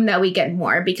assume that we get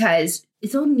more because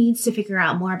Isolde needs to figure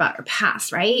out more about her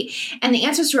past, right? And the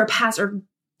answers to her past are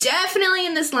definitely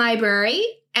in this library.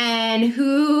 And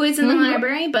who is in the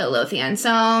library but Lothian?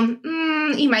 So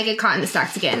he might get caught in the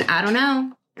stacks again. I don't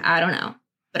know.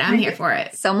 But I'm here for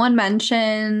it. Someone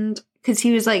mentioned, because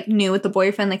he was new with the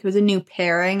boyfriend, it was a new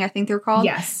pairing, I think they're called.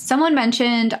 Yes. Someone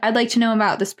mentioned, I'd like to know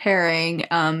about this pairing.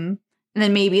 And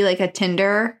then maybe a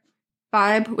Tinder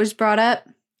vibe was brought up.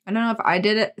 I don't know if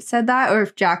I said that or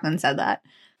if Jacqueline said that.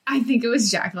 I think it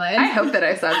was Jacqueline. I hope that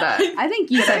I said that. I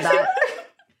think you said that.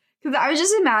 Because I was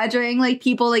just imagining like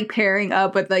people like pairing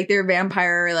up with like their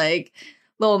vampire like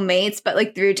little mates, but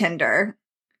like through Tinder,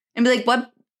 and be like,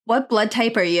 what blood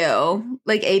type are you?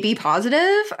 Like AB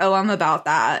positive? Oh, I'm about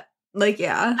that. Like,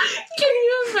 yeah. Can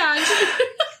you imagine?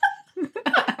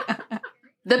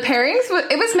 The pairings,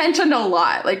 it was mentioned a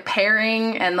lot, like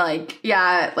pairing and like,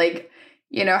 yeah, like,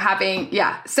 you know, having,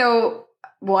 yeah. So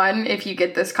one, if you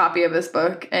get this copy of this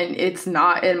book and it's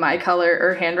not in my color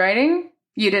or handwriting,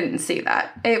 you didn't see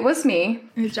that. It was me.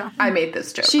 Good job. I made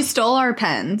this joke. She stole our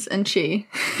pens and she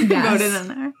voted in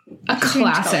there. A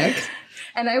classic.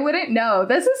 And I wouldn't know.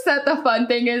 This is the fun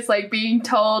thing is like being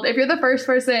told, if you're the first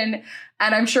person,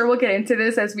 and I'm sure we'll get into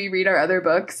this as we read our other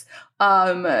books,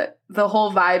 the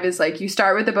whole vibe is like you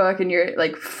start with the book and you're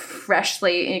like fresh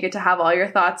slate and you get to have all your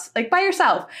thoughts like by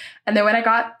yourself. And then when I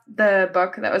got the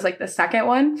book that was like the second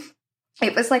one,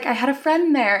 it was like I had a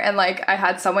friend there and like I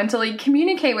had someone to like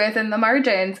communicate with in the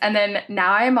margins. And then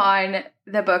now I'm on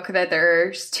the book that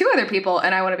there's two other people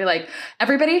and I want to be like,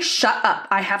 everybody shut up.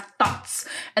 I have thoughts.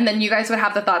 And then you guys would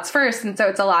have the thoughts first. And so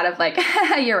it's a lot of like,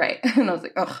 you're right. And I was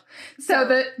like, oh.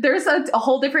 So there's a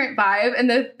whole different vibe. And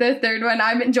the third one,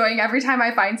 I'm enjoying every time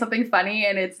I find something funny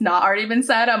and it's not already been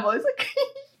said. I'm always like,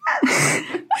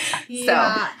 yes.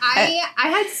 Yeah, I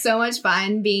had so much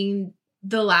fun being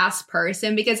the last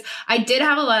person because I did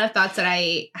have a lot of thoughts that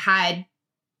I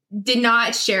did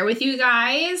not share with you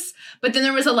guys, but then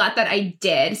there was a lot that I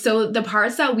did. So the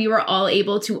parts that we were all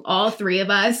able to, all three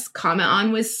of us, comment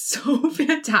on was so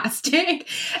fantastic.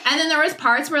 And then there was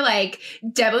parts where like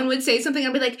Devin would say something,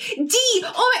 I'd be like, D,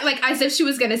 oh my, like as if she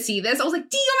was gonna see this. I was like,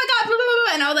 D, oh my God, blah, blah,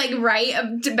 blah. And I would like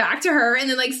write back to her and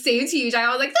then like say it to you. I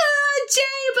was like,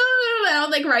 Jay, blah, blah, blah. And I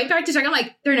would like write back to Chuck. I'm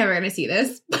like, they're never gonna see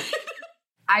this.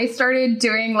 I started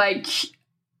doing like,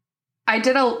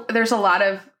 there's a lot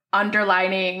of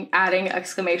underlining, adding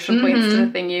exclamation points to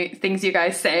the things you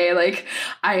guys say. Like,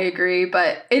 I agree,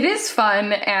 but it is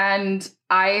fun. And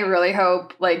I really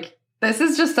hope like, this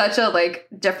is just such a like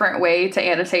different way to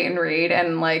annotate and read.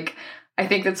 And like, I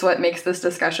think that's what makes this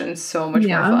discussion so much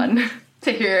more fun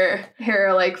to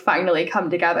hear like finally come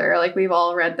together. Like we've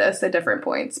all read this at different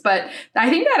points, but I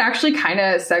think that actually kind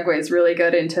of segues really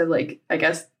good into like, I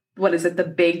guess, what is it? The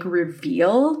big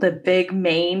reveal, the big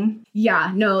main.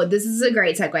 Yeah, no, this is a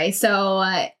great segue. So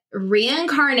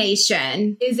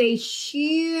reincarnation is a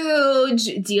huge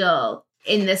deal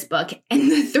in this book.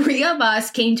 And the three of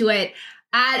us came to it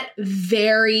at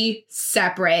very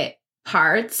separate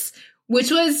parts,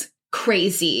 which was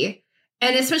crazy.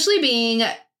 And especially being,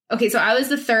 okay, so I was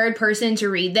the third person to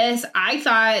read this.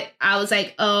 I was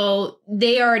like, oh,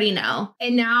 they already know.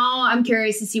 And now I'm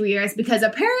curious to see what you guys, because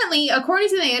apparently, according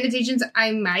to the annotations,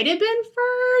 I might have been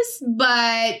first,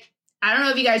 but I don't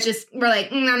know if you guys just were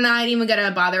like, I'm not even going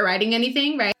to bother writing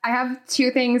anything, right? I have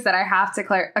two things that I have to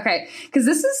clear. Okay, because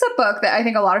this is a book that I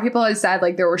think a lot of people have said,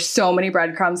 like, there were so many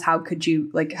breadcrumbs. How could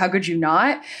you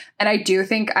not? And I do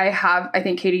think I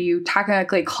think, Katie, you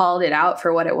technically called it out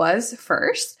for what it was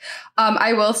first.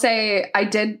 I will say I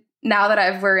did, now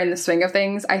that we're in the swing of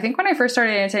things, I think when I first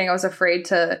started annotating, I was afraid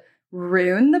to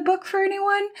ruin the book for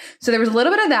anyone. So there was a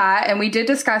little bit of that. And we did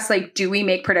discuss, like, do we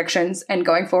make predictions? And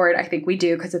going forward, I think we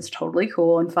do, because it's totally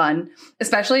cool and fun,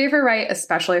 especially if we're right,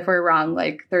 especially if we're wrong.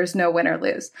 Like, there's no win or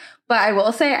lose. But I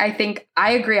will say,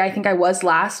 I agree. I think I was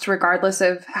last, regardless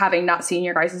of having not seen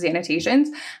your guys' annotations.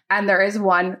 And there is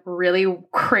one really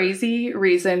crazy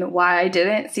reason why I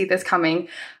didn't see this coming.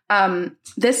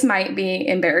 This might be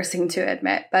embarrassing to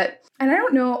admit, and I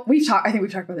don't know, I think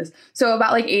we've talked about this. So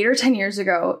about like 8 or 10 years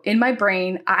ago, in my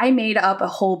brain, I made up a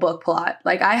whole book plot.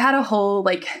 Like I had a whole,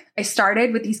 like, I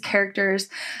started with these characters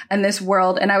and this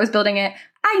world, and I was building it.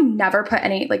 I never put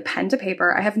any like pen to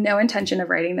paper. I have no intention of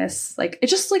writing this. Like, it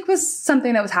just like was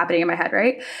something that was happening in my head,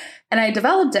 right? And I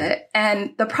developed it.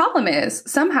 And the problem is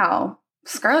somehow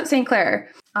Scarlett St. Clair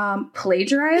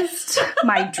plagiarized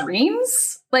my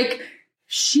dreams. Like,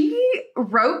 she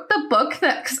wrote the book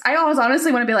that, because I always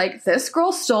honestly want to be like, this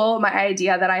girl stole my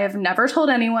idea that I have never told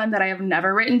anyone, that I have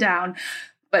never written down,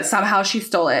 but somehow she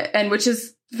stole it. And which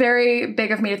is very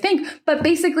big of me to think. But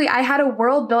basically, I had a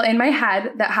world built in my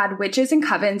head that had witches and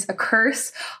covens, a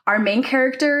curse. Our main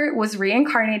character was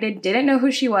reincarnated, didn't know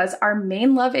who she was. Our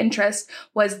main love interest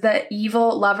was the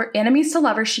evil lover, enemies to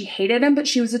lovers. She hated him, but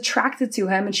she was attracted to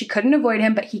him and she couldn't avoid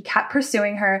him, but he kept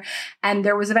pursuing her. And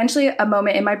there was eventually a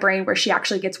moment in my brain where she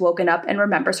actually gets woken up and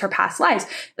remembers her past lives.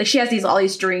 Like, she has all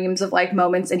these dreams of like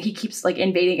moments, and he keeps like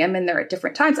invading him, and they're at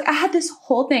different times. Like, I had this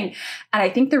whole thing. And I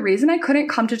think the reason I couldn't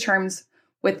come to terms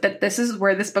with that this is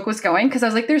where this book was going, because I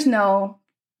was like, there's no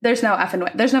effing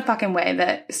way. There's no fucking way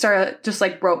that Sarah just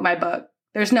like wrote my book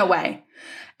There's no way.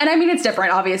 And I mean, it's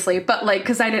different, obviously, but like,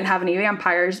 because I didn't have any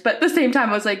vampires, but at the same time,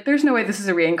 I was like, there's no way this is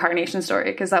a reincarnation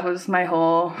story, because that was my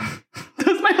whole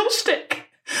shtick.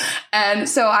 And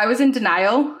so I was in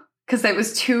denial because it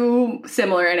was too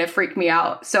similar and it freaked me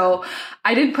out. So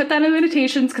I didn't put that in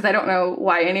meditations because I don't know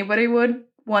why anybody would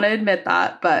want to admit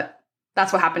that, but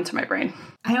that's what happened to my brain.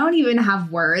 I don't even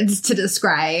have words to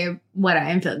describe what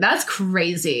I'm feeling. That's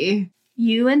crazy.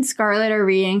 You and Scarlett are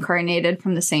reincarnated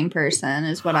from the same person,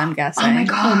 is what I'm guessing.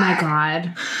 Oh my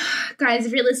God. Guys,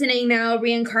 if you're listening now,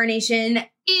 reincarnation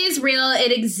is real.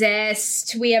 It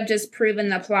exists. We have just proven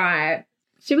the plot.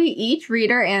 Should we each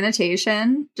read our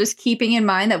annotation, just keeping in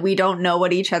mind that we don't know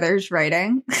what each other's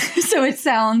writing? So it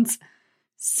sounds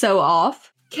so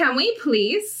off. Can we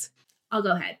please? I'll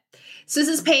go ahead. So this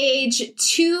is page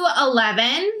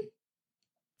 211.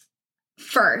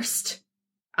 First.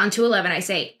 On 211, I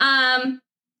say,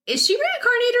 is she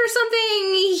reincarnated or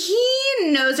something?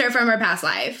 He knows her from her past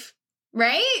life,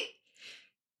 right?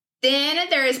 Then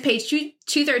there is page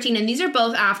 213, and these are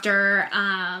both after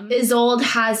Isolde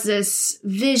has this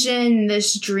vision,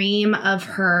 this dream of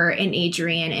her and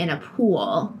Adrian in a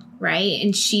pool, right?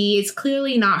 And she is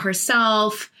clearly not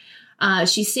herself.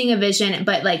 She's seeing a vision,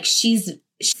 but like she's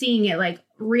seeing it like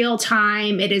real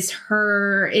time. It is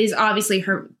obviously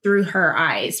her through her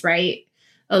eyes, right?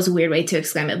 That was a weird way to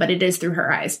exclaim it, but it is through her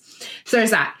eyes. So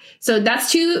there's that. So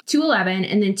that's 211.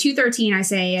 And then 213, I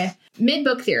say,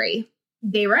 mid-book theory.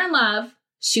 They were in love.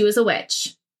 She was a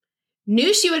witch.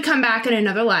 Knew she would come back in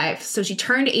another life. So she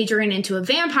turned Adrian into a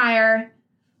vampire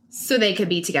so they could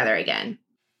be together again.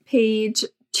 Page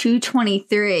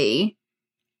 223,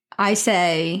 I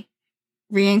say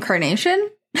reincarnation.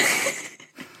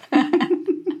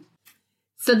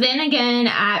 So then again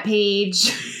at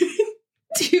page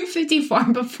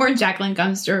 254, before Jacqueline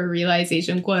comes to her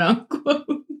realization, quote unquote,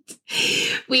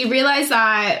 we realize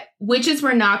that witches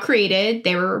were not created.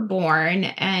 They were born,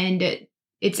 and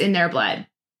it's in their blood.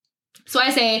 So I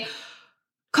say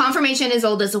confirmation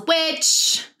Isolde as a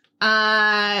witch.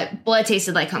 Blood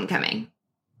tasted like homecoming.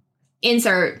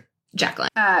 Insert Jacqueline.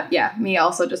 Yeah, me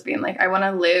also just being like, I want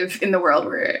to live in the world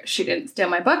where she didn't steal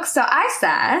my book. So I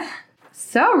said,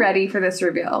 so ready for this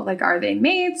reveal. Like, are they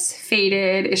mates?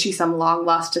 Fated? Is she some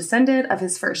long-lost descendant of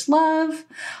his first love?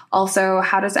 Also,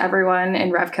 how does everyone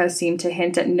in Revka seem to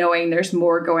hint at knowing there's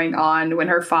more going on when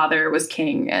her father was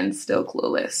king and still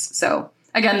clueless? So,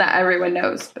 again, that everyone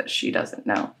knows, but she doesn't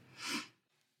know.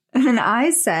 And I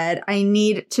said, I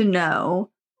need to know.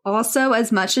 Also,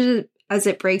 as much as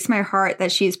it breaks my heart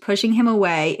that she's pushing him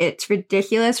away, it's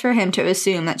ridiculous for him to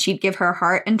assume that she'd give her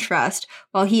heart and trust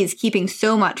while he is keeping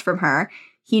so much from her.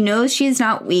 He knows she's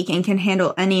not weak and can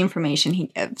handle any information he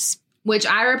gives. Which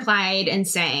I replied in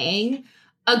saying,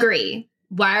 agree.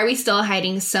 Why are we still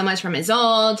hiding so much from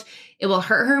Isolde? It will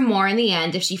hurt her more in the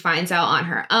end if she finds out on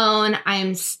her own. I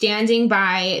am standing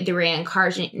by the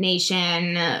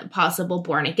reincarnation, possible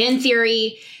born again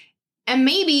theory. And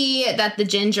maybe that the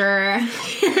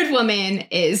ginger-haired woman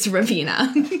is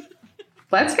Ravina.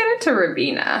 Let's get into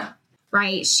Ravina.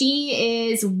 Right. She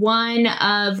is one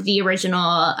of the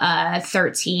original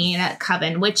 13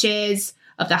 Coven witches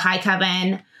of the High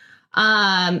Coven.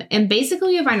 And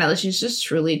basically you find out that she's just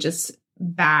truly just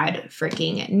bad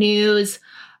freaking news.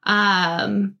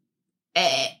 And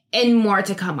more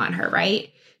to come on her,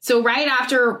 right? So right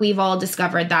after we've all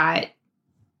discovered that,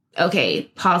 okay,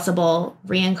 possible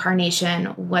reincarnation,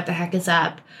 what the heck is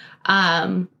up?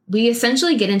 We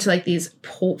essentially get into like these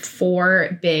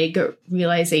 4 big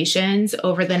realizations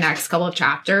over the next couple of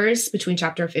chapters between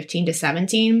chapter 15 to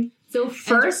 17. So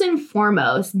first and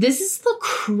foremost, this is the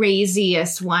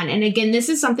craziest one. And again, this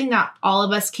is something that all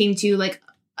of us came to like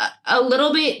a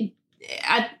little bit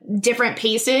at different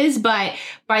paces, but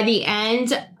by the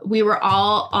end, we were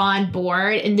all on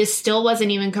board. And this still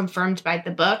wasn't even confirmed by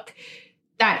the book,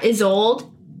 that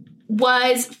Isolde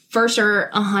was for sure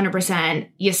 100%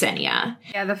 Yesenia.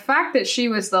 Yeah, the fact that she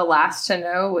was the last to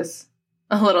know was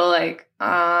a little like,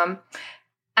 and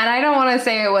I don't want to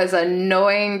say it was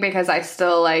annoying because I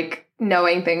still like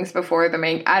knowing things before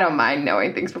I don't mind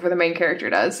knowing things before the main character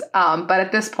does. But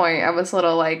at this point I was a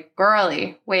little like,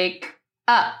 girly, wake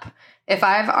up. If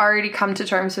I've already come to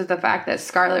terms with the fact that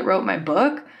Scarlett wrote my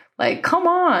book, like, come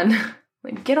on.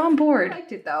 Like, get on board. I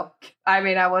liked it, though. I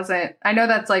mean, I know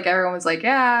that's, like, everyone was like,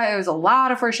 yeah, it was a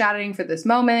lot of foreshadowing for this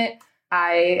moment.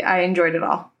 I enjoyed it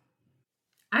all.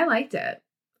 I liked it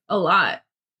a lot.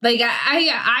 Like,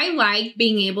 I like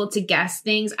being able to guess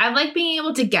things. I like being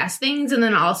able to guess things and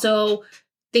then also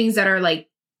things that are, like,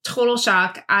 total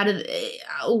shock out of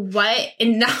what?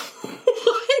 And now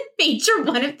major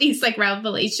one of these like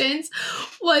revelations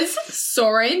was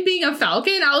Soren being a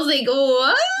falcon. I was like,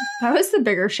 what? That was the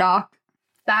bigger shock.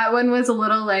 That one was a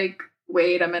little like,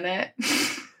 wait a minute.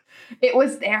 It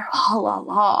was there all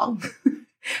along.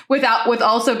 With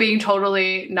also being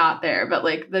totally not there, but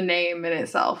like the name in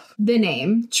itself. The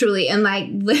name, truly. And like,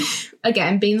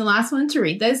 again, being the last one to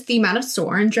read this, the amount of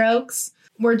Soren jokes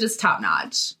were just top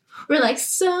notch. We're like,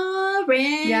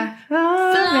 Soren. Yeah.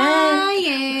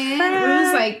 Flying. It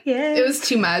was like, it was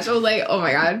too much. I was like, oh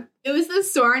my God. It was the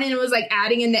Soren and it was like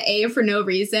adding in the A for no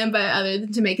reason, but other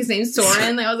than to make his name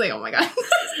Soren. Like, I was like, oh my God.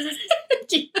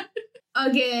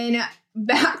 Again,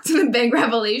 back to the big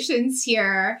revelations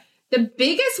here. The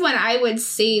biggest one I would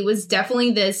say was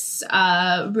definitely this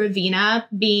Ravina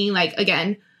being like,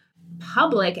 again,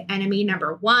 public enemy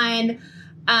number one.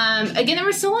 Again, there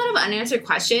were still a lot of unanswered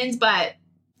questions, but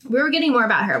we were getting more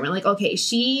about her. We're like, okay,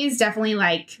 she's definitely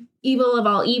like evil of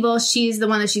all evil. She's the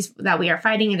one that we are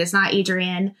fighting, and it's not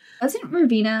Adrian.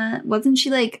 Wasn't she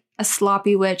like a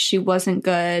sloppy witch? She wasn't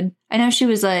good. I know she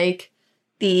was like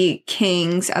the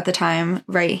king's at the time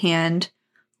right hand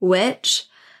witch,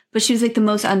 but she was like the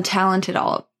most untalented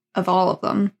of all of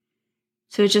them.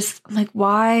 So it just, I'm like,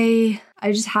 why?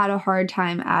 I just had a hard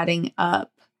time adding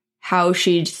up how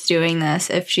she's doing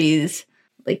this if she's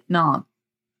like not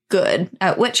good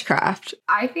at witchcraft.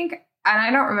 I think, and I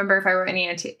don't remember if I wrote any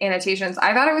annotations,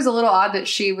 I thought it was a little odd that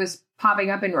she was popping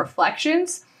up in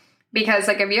reflections, because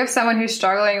like if you have someone who's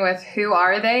struggling with who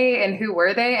are they and who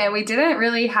were they, and we didn't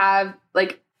really have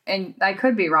like, and I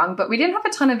could be wrong, but we didn't have a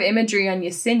ton of imagery on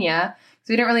Yesenia,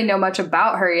 so we didn't really know much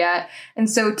about her yet. And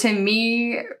so to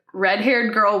me,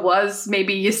 red-haired girl was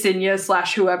maybe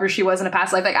Yesenia / whoever she was in a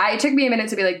past life. Like, it took me a minute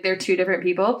to be like, they're two different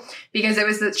people, because it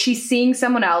was that she's seeing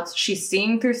someone else, she's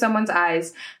seeing through someone's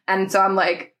eyes. And so I'm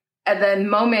like, at the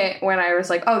moment when I was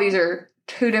like, oh, these are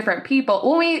two different people.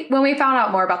 When we found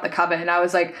out more about the coven, I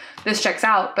was like, this checks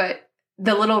out. But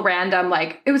the little random,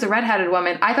 like, it was a redheaded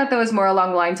woman, I thought that was more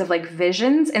along the lines of like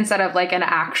visions instead of like an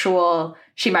actual,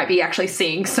 she might be actually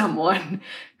seeing someone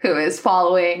who is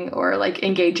following or like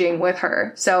engaging with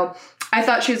her. So I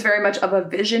thought she was very much of a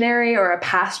visionary or a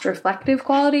past reflective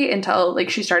quality until like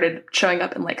she started showing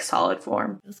up in like solid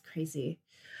form. It was crazy.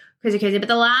 But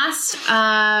the last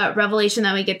revelation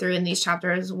that we get through in these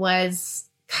chapters was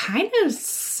kind of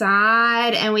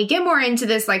sad, and we get more into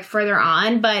this like further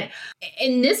on, but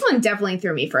in this one definitely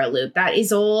threw me for a loop, that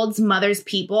Isolde's mother's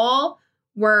people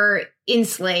were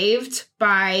enslaved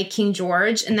by King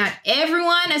George, and that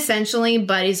everyone essentially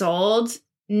but Isolde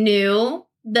knew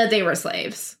that they were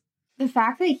slaves. The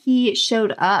fact that he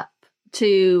showed up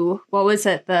to, what was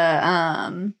it,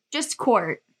 the just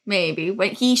court, maybe,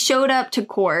 when he showed up to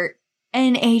court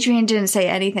and Adrian didn't say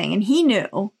anything and he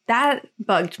knew, that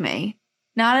bugged me.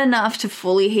 Not enough to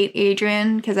fully hate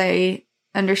Adrian, because I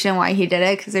understand why he did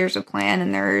it, because there's a plan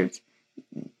and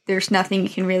there's nothing you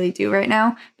can really do right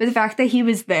now. But the fact that he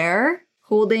was there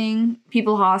holding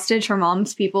people hostage, her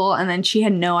mom's people, and then she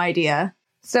had no idea.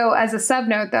 So as a sub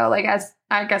note though, like, as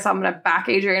I guess I'm going to back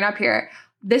Adrian up here.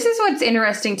 This is what's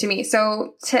interesting to me.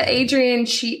 So to Adrian,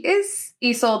 she is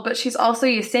Isolde, but she's also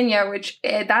Yesenia, which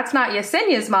that's not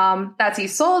Yesenia's mom. That's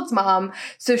Isolde's mom.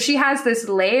 So she has this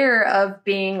layer of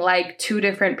being like two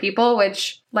different people,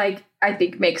 which like I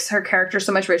think makes her character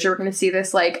so much richer. We're going to see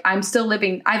this, like, I've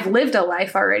lived a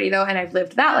life already though, and I've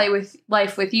lived that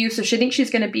life with you. So she thinks she's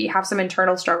going to have some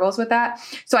internal struggles with that.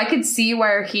 So I could see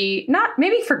where he not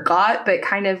maybe forgot, but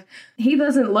kind of, he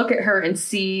doesn't look at her and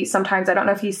see sometimes, I don't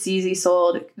know if he sees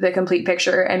Isolde the complete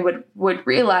picture and would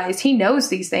realize he knows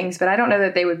these things, but I don't know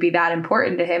that they would be that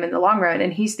important to him in the long run.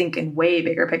 And he's thinking way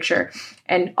bigger picture,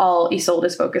 and all Isolde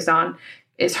is focused on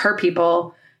is her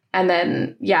people. And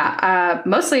then,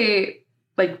 mostly,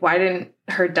 like, why didn't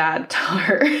her dad tell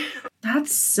her?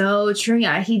 That's so true.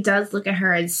 Yeah, he does look at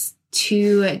her as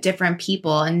two different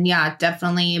people. And yeah,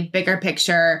 definitely a bigger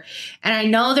picture. And I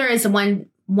know there is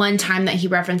one time that he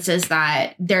references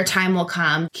that their time will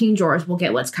come. King George will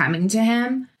get what's coming to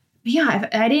him. But yeah,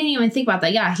 I didn't even think about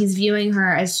that. Yeah, he's viewing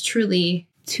her as truly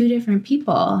two different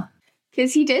people.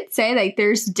 Because he did say, like,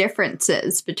 there's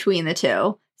differences between the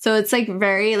two. So it's like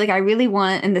very, like, I really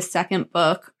want in the second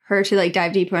book her to like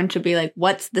dive deeper and to be like,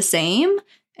 what's the same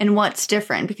and what's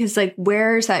different? Because like,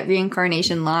 where's that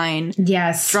reincarnation line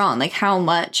drawn? Like, how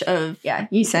much of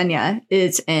Yesenia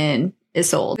is in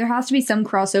Isolde? There has to be some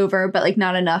crossover, but like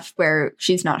not enough where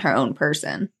she's not her own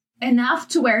person. Enough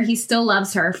to where he still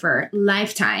loves her for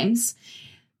lifetimes,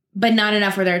 but not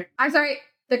enough where they're... I'm sorry.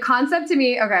 The concept to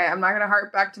me, okay, I'm not going to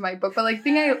harp back to my book, but like the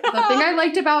thing I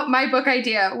liked about my book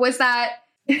idea was that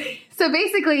So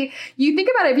basically, you think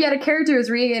about it, if you had a character who's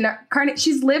reincarnated,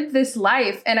 she's lived this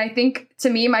life. And I think, to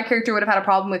me, my character would have had a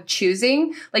problem with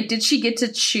choosing. Like, did she get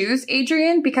to choose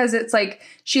Adrian? Because it's like,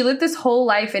 she lived this whole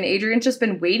life and Adrian's just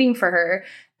been waiting for her.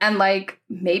 And like,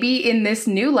 maybe in this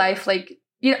new life, like,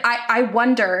 you know, I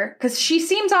wonder, because she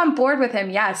seems on board with him,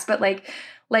 yes. But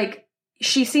like,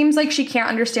 she seems like she can't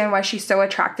understand why she's so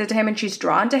attracted to him and she's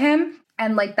drawn to him.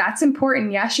 And like, that's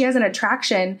important. Yeah, she has an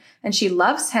attraction and she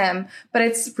loves him, but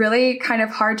it's really kind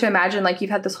of hard to imagine, like, you've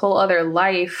had this whole other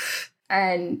life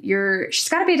and she's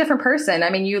got to be a different person. I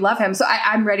mean, you love him. So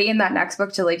I'm ready in that next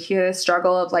book to like hear the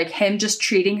struggle of like him just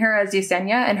treating her as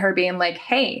Yesenia and her being like,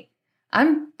 hey,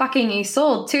 I'm fucking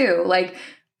Isolde too. Like,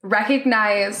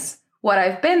 recognize what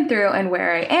I've been through and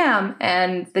where I am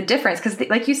and the difference. Because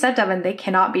like you said, Devin, they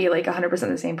cannot be like 100%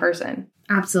 the same person.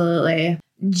 Absolutely.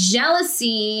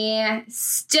 Jealousy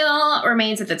still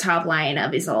remains at the top line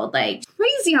of Isolde. Like,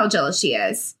 crazy how jealous she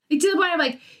is. Like, to the point of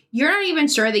like, you're not even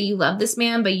sure that you love this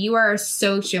man, but you are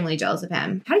so extremely jealous of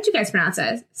him. How did you guys pronounce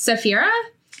it? Saphira?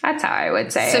 That's how I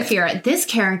would say Saphira. This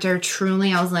character,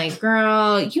 truly, I was like,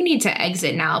 girl, you need to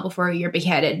exit now before you're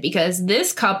beheaded, because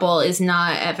this couple is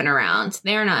not effing around.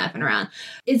 They're not effing around.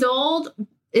 Isolde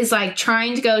is like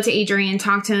trying to go to Adrian,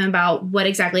 talk to him about what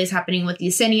exactly is happening with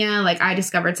Yesenia. Like, I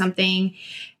discovered something.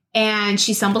 And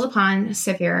she stumbles upon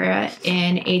Saphira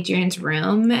in Adrian's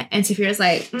room. And Saphira's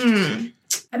like,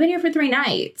 I've been here for 3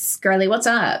 nights. Girlie, what's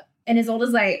up? And Isolde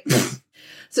is like,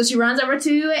 so she runs over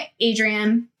to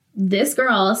Adrian. This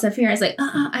girl, Saphira, is like,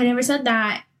 I never said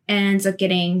that. And ends up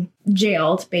getting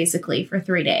jailed, basically, for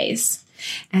 3 days.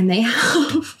 And they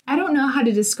have, I don't know how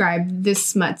to describe this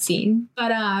smut scene,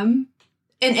 but an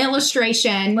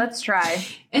illustration. Let's try.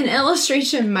 An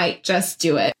illustration might just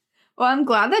do it. Well, I'm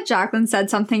glad that Jacqueline said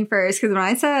something first, because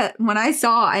when I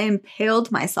saw, I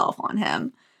impaled myself on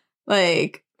him.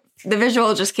 Like, the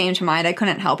visual just came to mind. I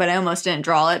couldn't help it. I almost didn't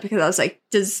draw it because I was like,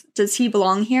 does he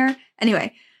belong here?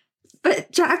 Anyway,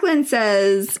 but Jacqueline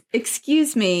says,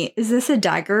 excuse me, is this a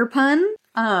dagger pun?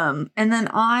 And then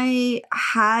I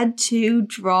had to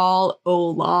draw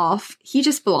Olaf. He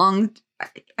just belonged.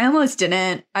 I almost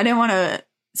didn't. I didn't want to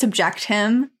subject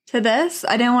him to this.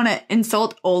 I didn't want to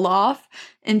insult Olaf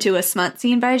into a smut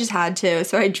scene, but I just had to.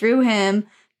 So I drew him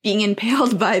being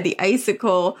impaled by the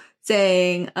icicle,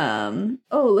 saying, oh,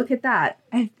 look at that.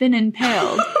 I've been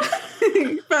impaled.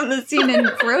 From the scene in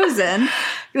Frozen.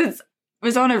 It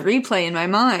was on a replay in my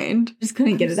mind. Just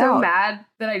couldn't get it out. I'm so mad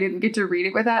that I didn't get to read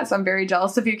it with that. So I'm very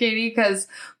jealous of you, Katie, because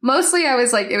mostly I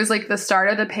was like, it was like the start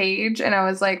of the page. And I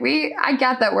was like, I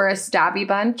get that we're a stabby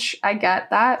bunch. I get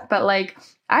that. But like,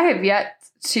 I have yet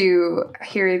to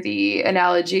hear the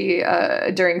analogy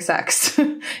during sex,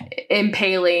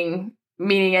 impaling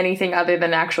meaning anything other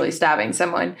than actually stabbing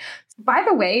someone. By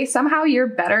the way, somehow you're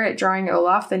better at drawing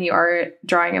Olaf than you are at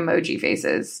drawing emoji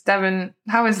faces. Devin,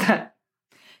 how is that?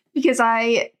 Because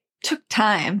I took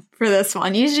time for this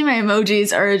one. Usually my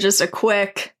emojis are just a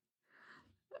quick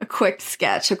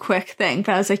sketch, a quick thing.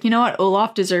 But I was like, you know what?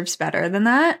 Olaf deserves better than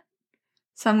that.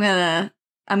 So I'm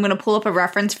gonna pull up a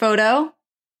reference photo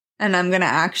and I'm gonna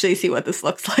actually see what this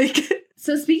looks like.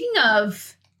 So speaking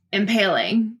of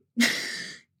impaling,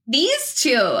 these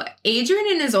two, Adrian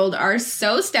and Isolde, are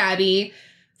so stabby,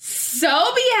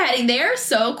 so beheading. They're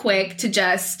so quick to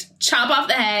just chop off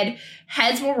the head.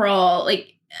 Heads will roll. Like,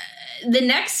 the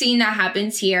next scene that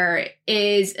happens here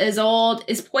is Isolde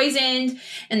is poisoned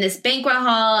in this banquet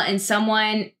hall and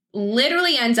someone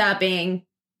literally ends up being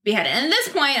beheaded. And at this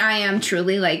point, I am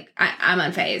truly like, I'm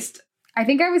unfazed. I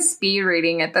think I was speed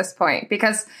reading at this point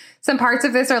because some parts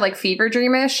of this are like fever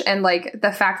dreamish, and like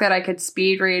the fact that I could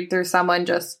speed read through someone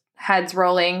just heads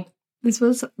rolling. This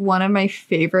was one of my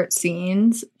favorite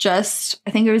scenes. I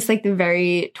think it was like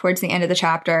towards the end of the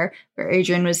chapter where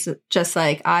Adrian was just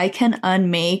like, I can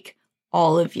unmake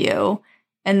all of you.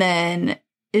 And then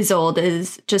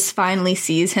Isolde just finally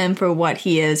sees him for what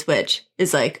he is, which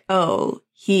is like, oh,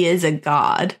 he is a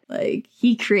god. Like,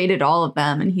 he created all of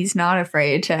them and he's not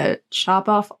afraid to chop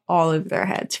off all of their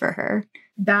heads for her.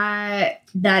 That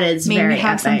is made very me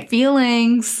have epic. some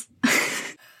feelings.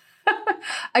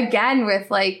 Again,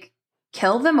 with like,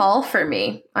 kill them all for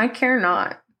me. I care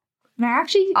not. And I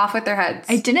actually off with their heads.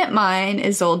 I didn't mind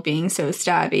Isolde being so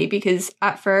stabby because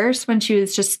at first when she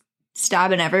was just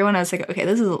stabbing everyone, I was like, okay,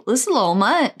 this is a little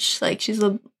much. Like, she's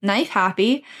a knife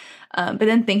happy. But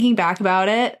then thinking back about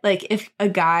it, like, if a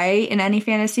guy in any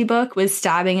fantasy book was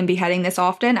stabbing and beheading this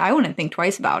often, I wouldn't think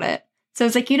twice about it. So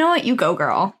it's like, you know what? You go,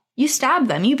 girl. You stab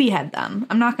them. You behead them.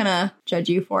 I'm not going to judge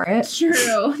you for it.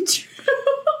 True.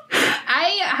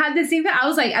 I had at the same time, I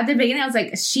was like, at the beginning, I was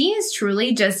like, she is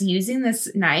truly just using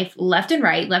this knife left and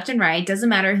right. Doesn't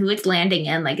matter who it's landing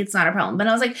in. Like, it's not a problem. But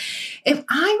I was like, if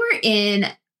I were in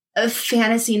a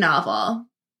fantasy novel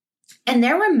and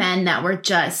there were men that were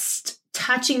just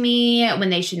touching me when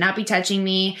they should not be touching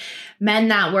me, men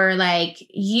that were like,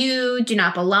 you do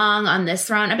not belong on this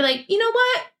throne, I'd be like, you know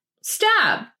what?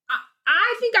 Stab.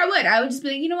 I think I would. I would just be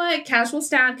like, you know what? Casual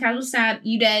stab.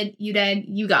 You dead,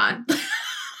 you gone.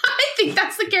 I think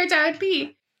that's the character I'd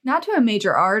be. Not to a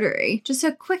major artery, just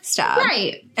a quick stab.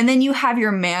 Right. And then you have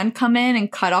your man come in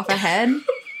and cut off a head.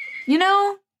 You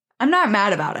know, I'm not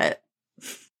mad about it.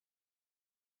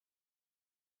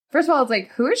 First of all, it's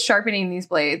like, who is sharpening these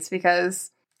blades? Because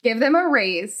give them a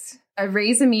raise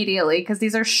immediately, because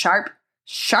these are sharp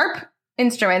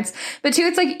instruments. But two,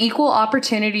 it's like equal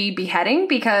opportunity beheading,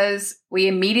 because we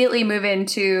immediately move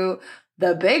into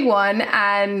the big one,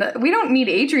 and we don't need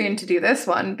Adrian to do this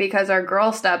one because our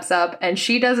girl steps up and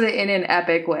she does it in an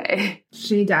epic way.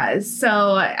 She does.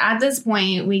 So at this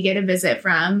point, we get a visit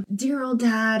from dear old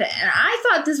dad, and I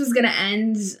thought this was going to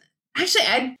end. Actually,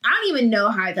 I don't even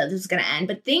know how I thought this was going to end,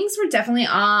 but things were definitely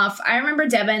off. I remember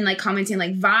Devin like commenting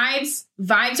like vibes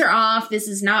are off. This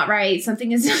is not right.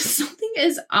 Something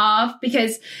is off,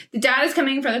 because the dad is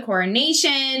coming for the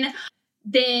coronation.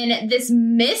 Then this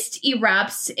mist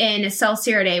erupts in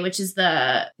Salsiride, which is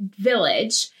the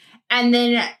village. And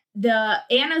then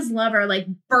Anna's lover like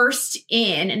burst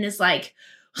in and is like,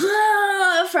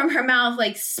 from her mouth,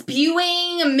 like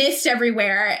spewing mist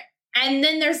everywhere. And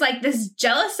then there's like this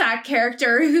Jellisac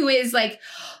character who is like,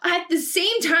 at the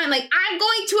same time, like, I'm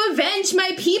going to avenge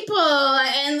my people.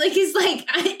 And like, he's like,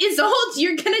 Isolde,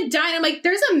 you're gonna die. And I'm like,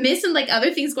 there's a mist and like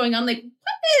other things going on. Like,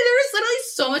 what? There's literally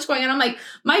so much going on. I'm like,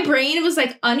 my brain was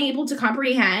like unable to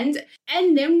comprehend.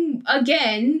 And then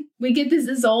again, we get this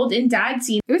Isolde and dad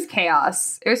scene. It was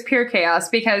chaos. It was pure chaos,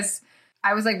 because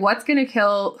I was like, what's going to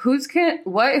kill? Who's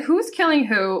killing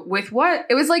who with what?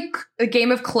 It was like a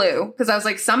game of Clue, because I was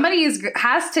like, somebody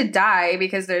has to die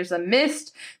because there's a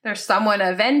mist, there's someone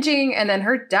avenging, and then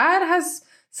her dad has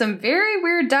some very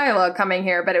weird dialogue coming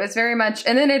here, but it was very much,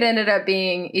 and then it ended up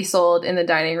being Isolde in the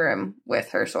dining room with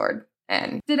her sword.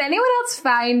 And did anyone else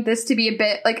find this to be a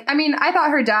bit like, I mean, I thought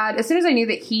her dad, as soon as I knew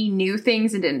that he knew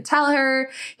things and didn't tell her,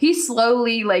 he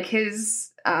slowly, like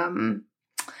his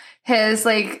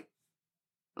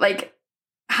like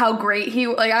how great he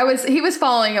was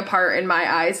falling apart in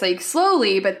my eyes, like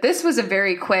slowly, but this was a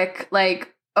very quick,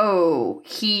 like, oh,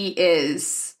 he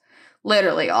is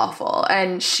literally awful.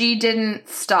 And she didn't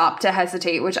stop to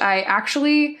hesitate, which I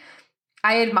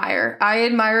admire. I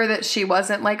admire that she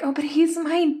wasn't like, oh, but he's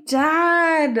my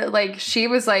dad. Like, she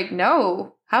was like,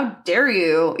 no, how dare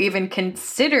you even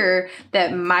consider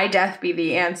that my death be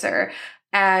the answer?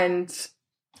 And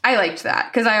I liked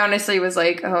that, because I honestly was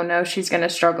like, oh no, she's going to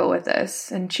struggle with this.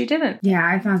 And she didn't. Yeah,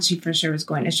 I thought she for sure was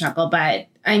going to struggle. But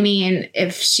I mean,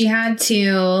 if she had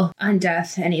to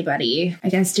undeath anybody, I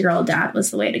guess dear old dad was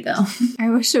the way to go.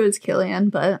 I wish it was Killian,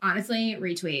 but honestly,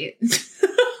 retweet.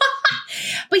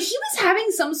 But he was having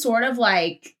some sort of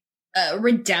like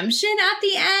redemption at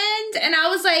the end. And I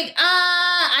was like,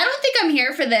 I don't think I'm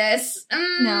here for this.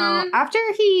 No. After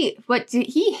did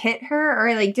he hit her,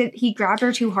 or like did he grab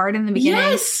her too hard in the beginning?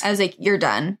 Yes. I was like, you're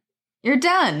done.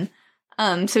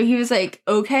 So he was like,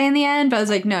 okay in the end, but I was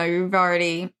like, no, you've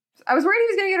already. I was worried he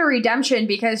was going to get a redemption,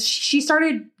 because she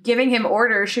started giving him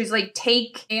orders. She's like,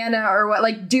 take Anna or what,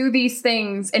 like, do these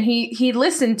things. And he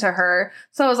listened to her.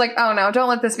 So I was like, oh no, don't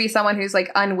let this be someone who's like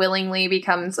unwillingly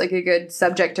becomes like a good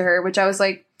subject to her, which I was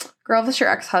like, girl, this is your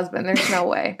ex-husband. There's no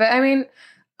way. But I mean,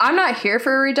 I'm not here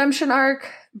for a redemption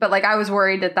arc, but like, I was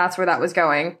worried that that's where that was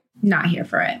going. Not here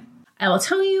for it. I will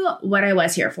tell you what I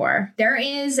was here for. There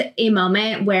is a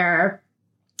moment where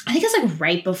I think it's like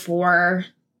right before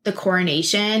the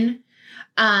coronation,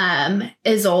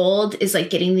 Isolde is like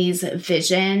getting these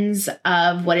visions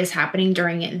of what is happening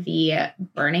during the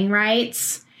burning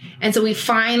rites. And so we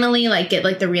finally like get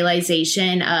like the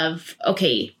realization of,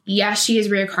 okay, yes, she is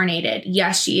reincarnated.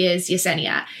 Yes, she is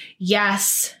Yesenia.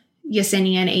 Yes,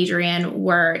 Yesenia and Adrian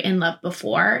were in love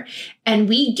before. And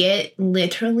we get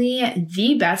literally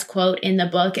the best quote in the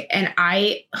book. And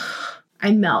I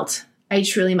melt. I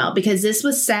truly melt, because this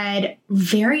was said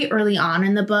very early on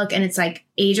in the book. And it's like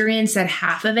Adrian said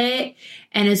half of it,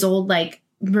 and Isolde like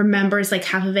remembers like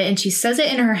half of it. And she says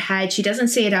it in her head. She doesn't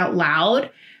say it out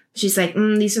loud. She's like,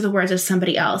 these are the words of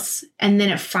somebody else. And then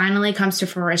it finally comes to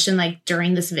fruition, like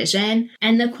during this vision.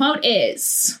 And the quote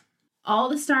is, all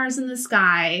the stars in the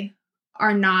sky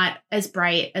are not as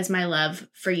bright as my love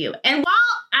for you. And while,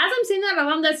 as I'm saying that out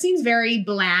loud, that seems very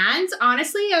bland.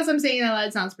 Honestly, as I'm saying that out loud,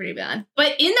 it sounds pretty bland.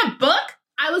 But in the book,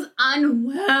 I was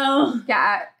unwell.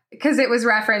 Yeah, because it was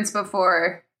referenced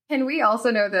before. And we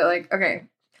also know that, like, okay,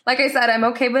 like I said, I'm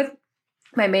okay with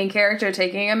my main character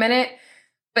taking a minute,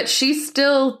 but she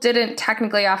still didn't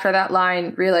technically, after that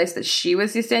line, realize that she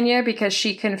was Yesenia, because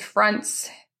she confronts...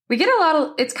 We get a lot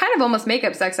of... It's kind of almost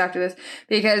makeup sex after this,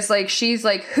 because, like, she's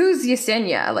like, who's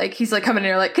Yesenia? Like, he's, like, coming in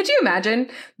there, like, could you imagine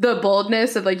the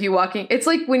boldness of, like, you walking... It's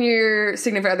like when your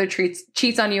significant other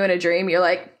cheats on you in a dream, you're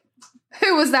like,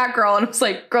 who was that girl? And I was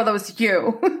like, girl, that was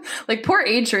you. Like, poor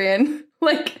Adrian.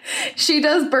 Like, she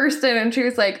does burst in, and she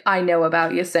was like, I know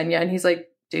about Yesenia. And he's like,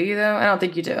 do you, though? I don't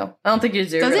think you do. I don't think you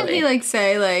do, Doesn't really. he, like,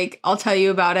 say, like, I'll tell you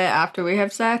about it after we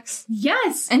have sex?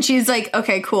 Yes. And she's like,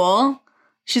 okay, cool.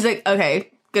 She's like,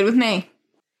 okay, good with me.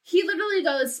 He literally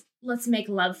goes, let's make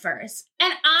love first.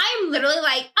 And I'm literally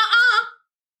like,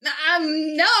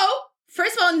 no.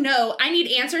 First of all, no, I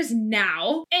need answers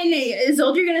now. And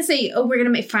Isolde, you're going to say, oh, we're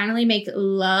going to finally make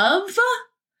love?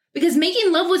 Because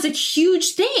making love was a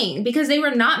huge thing, because they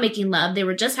were not making love. They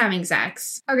were just having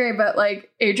sex. Okay, but, like,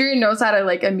 Adrian knows how to,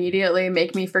 like, immediately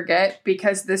make me forget,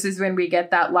 because this is when we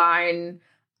get that line,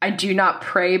 I do not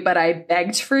pray, but I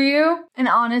begged for you. And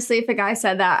honestly, if a guy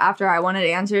said that after I wanted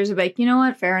answers, I'd be like, you know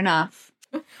what? Fair enough.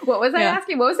 What was I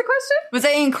asking? What was the question? Was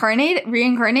I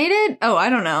reincarnated? Oh, I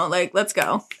don't know. Like, let's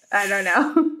go. I don't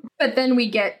know. But then we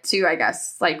get to, I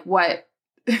guess, like, what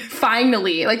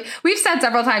finally, like, we've said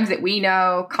several times that we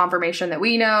know, confirmation that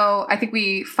we know. I think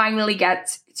we finally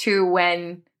get to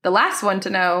when the last one to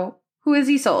know, who is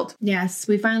Isolde? Yes,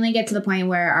 we finally get to the point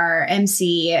where our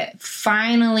MC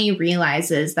finally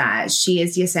realizes that she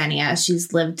is Yesenia.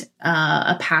 She's lived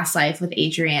a past life with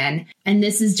Adrian. And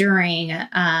this is during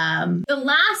the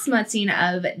last mud scene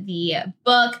of the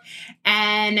book.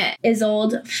 And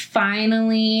Isolde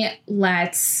finally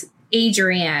lets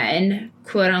Adrian,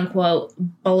 quote unquote,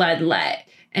 bloodlet.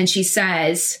 And she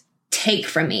says, take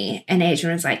from me. And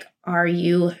Adrian is like, are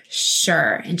you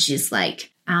sure? And she's like,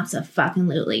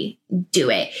 absolutely, do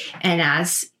it. And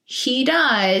as he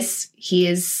does, he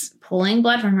is pulling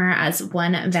blood from her as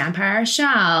one vampire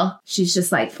shall. She's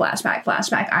just like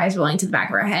flashback, eyes rolling to the back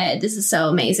of her head. This is so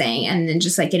amazing. And then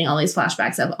just like getting all these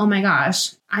flashbacks of, oh my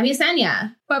gosh, I'm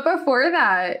Yesenia. But before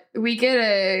that, we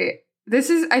get this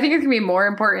is, I think it's gonna be more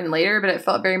important later, but it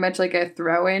felt very much like a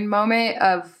throw-in moment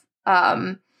of,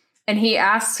 and he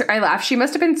asks her, I laughed, she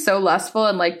must have been so lustful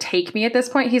and like, take me at this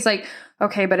point. He's like,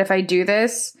 okay, but if I do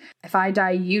this, if I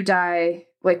die, you die.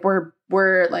 Like,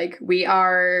 we're like, we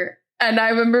are. And I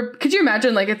remember, could you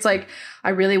imagine, like, it's like, I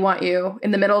really want you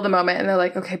in the middle of the moment. And they're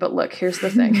like, okay, but look, here's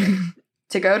the thing.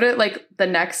 To go to like the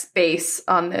next base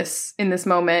on this, in this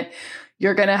moment,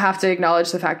 you're going to have to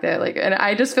acknowledge the fact that, like, and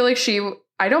I just feel like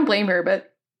I don't blame her,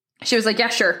 but she was like, yeah,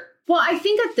 sure. Well, I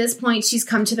think at this point, she's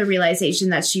come to the realization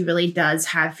that she really does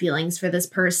have feelings for this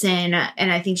person.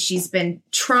 And I think she's been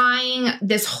trying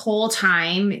this whole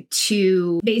time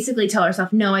to basically tell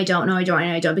herself, no, I don't,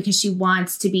 because she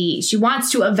wants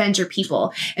to avenge her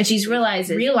people. And she's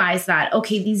realized that,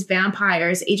 okay, these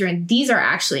vampires, Adrian, these are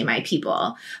actually my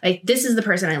people. Like, this is the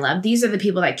person I love. These are the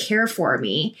people that care for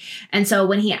me. And so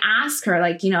when he asked her,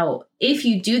 like, you know, if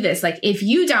you do this, like, if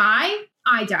you die,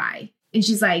 I die. And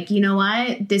she's like, you know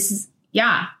what? Because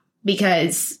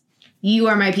you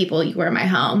are my people. You are my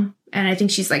home. And I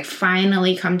think she's like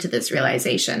finally come to this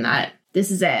realization that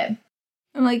this is it.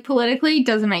 And like politically, it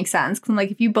doesn't make sense. Cause I'm like,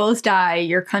 if you both die,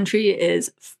 your country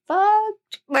is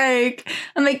fucked. Like,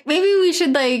 I'm like, maybe we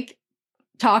should like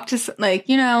talk to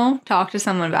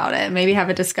someone about it. Maybe have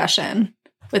a discussion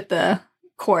with the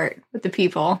court, with the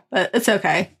people. But it's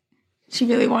okay. She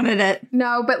really wanted it.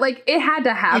 No, but like it had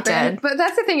to happen. It did. But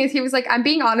that's the thing is he was like, I'm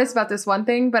being honest about this one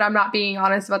thing, but I'm not being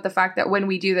honest about the fact that when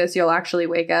we do this, you'll actually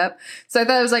wake up. So I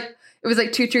thought it was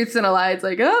like two truths and a lie. It's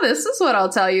like, oh, this is what I'll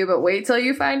tell you, but wait till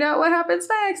you find out what happens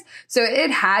next. So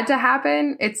it had to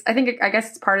happen. I guess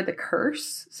it's part of the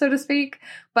curse, so to speak.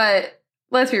 But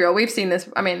let's be real. We've seen this.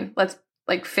 I mean, let's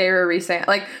like fair recent.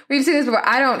 Like we've seen this before.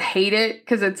 I don't hate it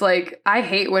because it's like, I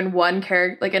hate when one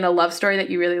character, like in a love story that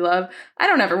you really love, I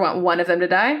don't ever want one of them to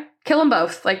die. Kill them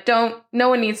both. Like no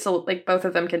one needs to, like both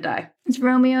of them can die. It's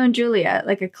Romeo and Juliet,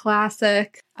 like a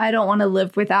classic. I don't want to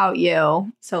live without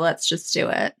you. So let's just do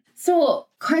it. So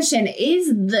question, is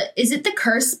it the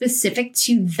curse specific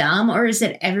to them or is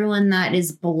it everyone that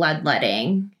is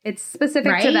bloodletting? It's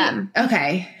specific to them.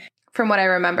 Okay. From what I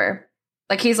remember.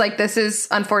 Like, he's like, this is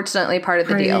unfortunately part of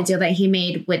the deal. Of the deal that he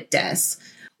made with Dis.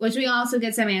 Which we also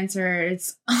get some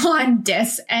answers on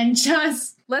Dis. And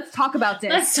just... Let's talk about Dis.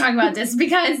 Let's talk about Dis.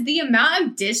 Because the amount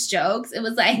of Dis jokes, it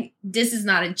was like, Dis is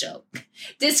not a joke.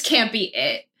 Dis can't be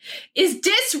it. Is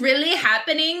Dis really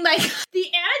happening? Like, the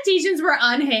annotations were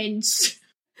unhinged.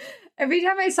 Every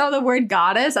time I saw the word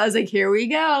goddess, I was like, here we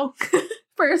go.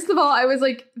 First of all, I was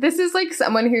like, this is like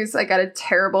someone who's like got a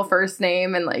terrible first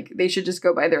name and like they should just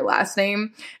go by their last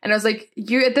name. And I was like,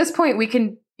 you at this point, we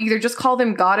can either just call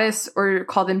them goddess or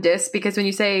call them dis, because when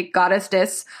you say goddess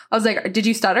dis, I was like, did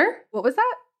you stutter? What was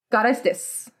that? Goddess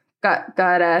dis.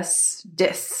 Goddess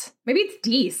dis. Maybe it's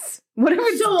dis. What if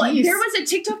it's So dis? there was a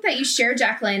TikTok that you shared,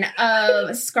 Jacqueline,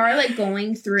 of Scarlett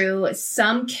going through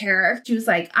some character. She was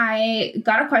like, I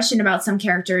got a question about some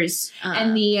characters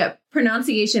and the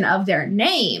pronunciation of their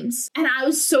names. And I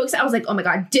was so excited. I was like, oh my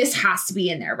God, this has to be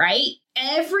in there, right?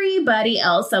 Everybody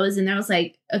else that was in there was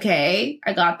like, okay,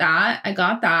 I got that. I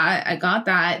got that. I got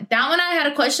that. That one I had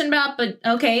a question about, but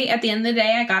okay, at the end of the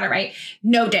day, I got it right.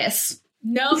 No dis.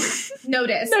 No dis. No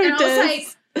and I was dis.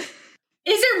 like,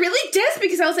 is it really dis?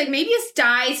 Because I was like, maybe it's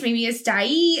dice, maybe it's die.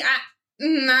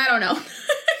 I don't know.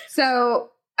 So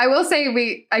I will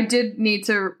say I did need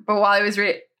to, but while I was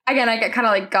reading, again, I kind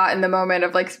of like got in the moment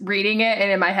of like reading it,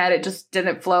 and in my head, it just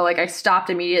didn't flow. Like I stopped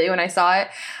immediately when I saw it.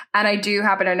 And I do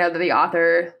happen to know that the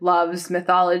author loves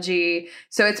mythology.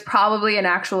 So it's probably an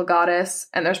actual goddess,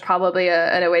 and there's probably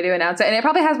a way to announce it. And it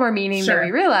probably has more meaning than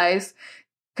we realize,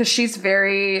 because she's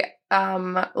very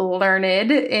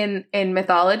learned in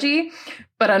mythology.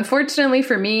 But unfortunately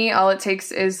for me, all it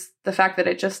takes is the fact that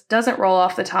it just doesn't roll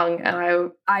off the tongue.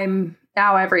 And I'm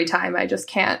now every time I just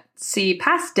can't see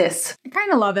past this. I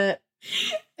kind of love it.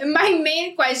 My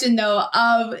main question, though,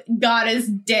 of Goddess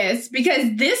Dis,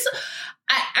 because this,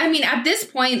 I mean, at this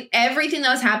point, everything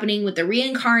that was happening with the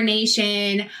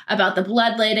reincarnation, about the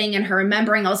bloodletting and her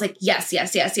remembering, I was like, yes.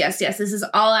 This is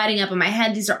all adding up in my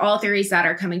head. These are all theories that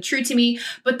are coming true to me.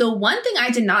 But the one thing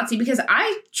I did not see, because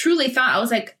I truly thought, I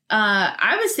was like,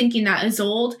 I was thinking that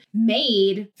Isolde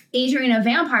made Adrian a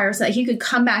vampire so that he could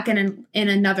come back in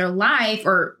another life,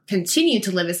 or continue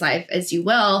to live his life, as you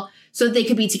will, so that they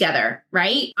could be together,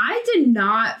 right? I did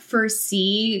not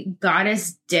foresee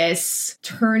Goddess Dis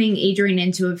turning Adrian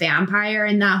into a vampire,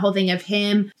 and that whole thing of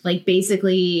him like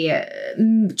basically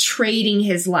trading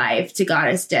his life to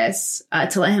Goddess Dis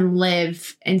to let him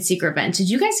live in Secret Vent. Did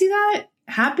you guys see that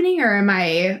happening, or am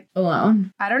I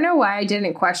alone? I don't know why I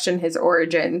didn't question his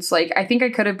origins. Like, I think I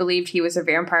could have believed he was a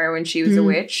vampire when she was a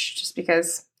witch, just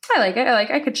because I like it.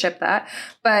 I could ship that.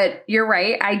 But you're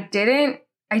right.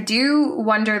 I do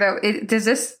wonder though, does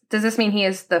this mean he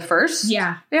is the first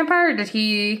vampire? Did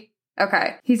he?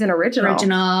 Okay. He's an original.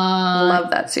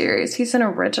 Love that series. He's an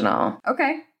original.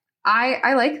 Okay.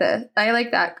 I like this. I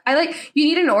like that. You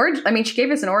need an origin. I mean, she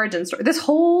gave us an origin story. This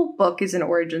whole book is an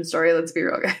origin story. Let's be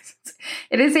real, guys.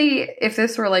 If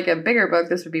this were like a bigger book,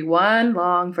 this would be one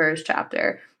long first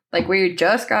chapter. Like, we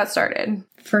just got started.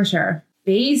 For sure.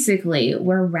 Basically,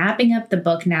 we're wrapping up the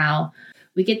book now.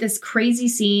 We get this crazy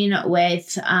scene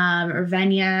with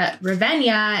Ravenna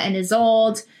and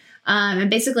Isolde. And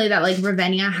basically that like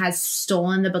Ravenna has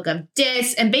stolen the Book of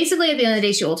Dis. And basically at the end of the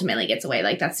day, she ultimately gets away.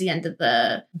 Like, that's the end of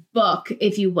the book,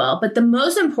 if you will. But the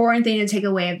most important thing to take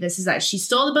away of this is that she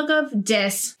stole the Book of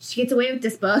Dis. She gets away with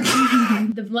this book.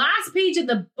 The last page of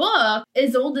the book,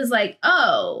 Isolde is like,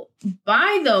 oh,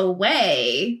 by the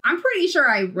way, I'm pretty sure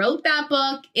I wrote that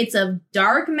book. It's of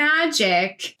dark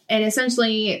magic. And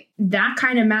essentially that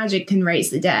kind of magic can raise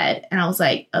the dead. And I was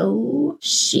like, oh,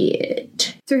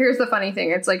 shit. So here's the funny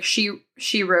thing. It's like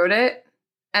she wrote it,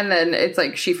 and then it's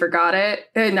like she forgot it.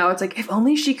 And now it's like, if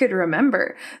only she could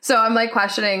remember. So I'm like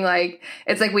questioning, like,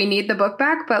 it's like we need the book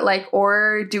back, but like,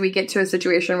 or do we get to a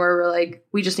situation where we're like,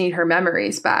 we just need her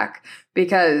memories back?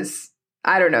 Because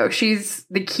I don't know. She's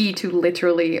the key to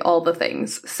literally all the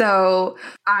things. So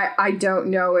I don't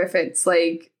know if it's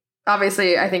like,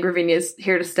 obviously, I think Ravenna's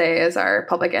here to stay as our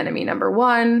public enemy number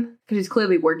one, because she's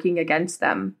clearly working against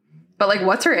them. But like,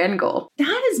 what's her end goal?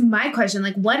 That is my question.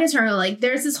 Like, what is her, like,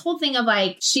 there's this whole thing of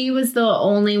like, she was the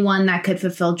only one that could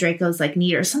fulfill Draco's like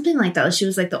need or something like that. She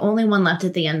was like the only one left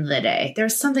at the end of the day.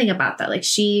 There's something about that. Like,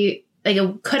 it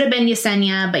could have been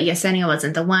Yesenia, but Yesenia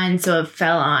wasn't the one. So it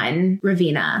fell on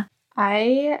Ravenna.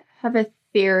 I have a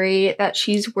theory that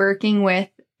she's working with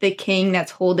the king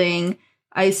that's holding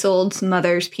Isolde's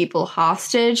mother's people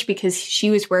hostage, because she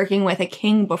was working with a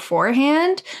king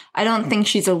beforehand. I don't think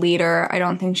she's a leader. I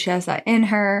don't think she has that in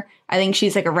her. I think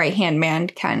she's like a right-hand man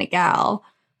kind of gal.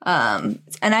 And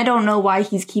I don't know why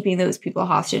he's keeping those people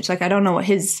hostage. Like, I don't know what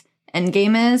his end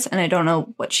game is, and I don't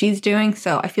know what she's doing.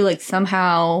 So I feel like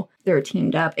somehow they're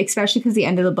teamed up, especially because the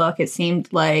end of the book, it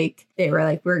seemed like they were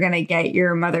like, we're going to get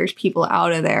your mother's people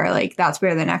out of there. Like, that's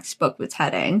where the next book was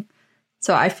heading.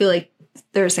 So I feel like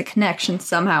there's a connection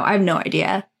somehow. I have no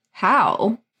idea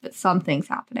how, but something's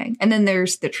happening. And then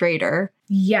there's the traitor.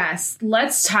 Yes,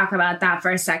 let's talk about that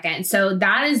for a second. So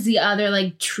that is the other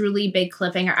like truly big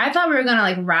cliffhanger. I thought we were gonna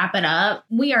like wrap it up.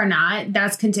 We are not.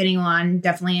 That's continuing on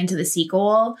definitely into the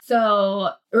sequel.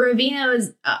 So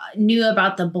Ravina knew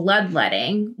about the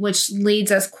bloodletting, which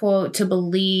leads us, quote, to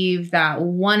believe that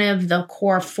one of the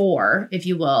core four, if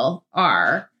you will,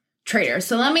 are traitors.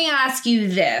 So let me ask you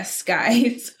this,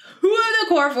 guys. Who of the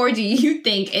core four do you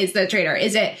think is the traitor?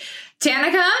 Is it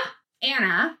Tanaka,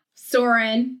 Anna,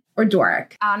 Soren, or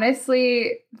Doric?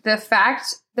 Honestly, the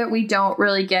fact that we don't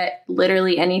really get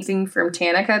literally anything from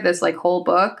Tanaka, this like whole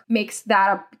book, makes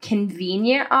that a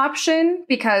convenient option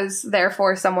because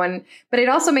therefore someone, but it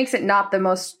also makes it not the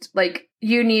most like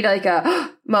you need like a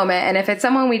moment. And if it's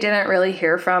someone we didn't really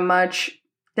hear from much,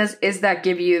 is that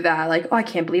give you that like, oh, I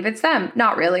can't believe it's them?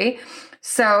 Not really.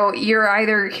 So you're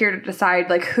either here to decide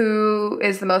like who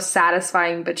is the most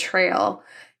satisfying betrayal.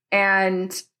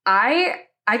 And I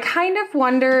kind of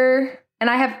wonder, and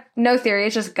I have no theory,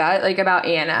 it's just gut, like about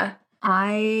Anna.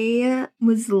 I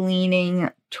was leaning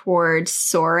towards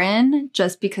Soren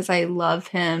just because I love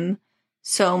him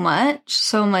so much.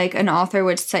 So like an author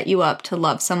would set you up to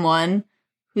love someone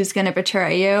who's going to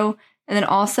betray you. And then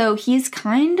also he's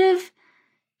kind of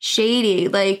shady.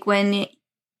 Like when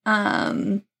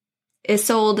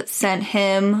Isolde sent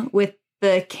him with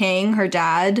the king, her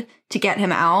dad, to get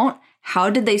him out,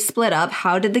 how did they split up?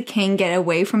 How did the king get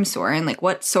away from Soren? Like,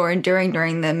 what's Soren doing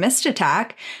during the mist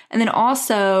attack? And then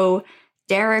also,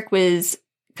 Derek was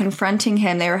confronting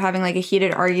him. They were having like a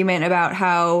heated argument about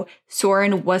how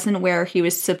Soren wasn't where he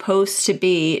was supposed to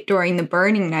be during the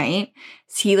burning night.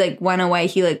 So he like went away.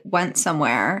 He like went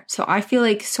somewhere. So I feel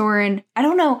like Soren, I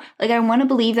don't know. Like, I want to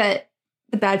believe that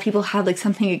the bad people had like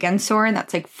something against Soren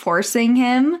that's like forcing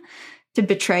him to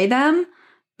betray them.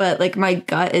 But like my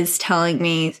gut is telling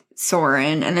me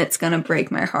Soren, and it's going to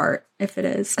break my heart if it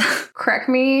is. Correct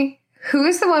me. Who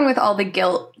is the one with all the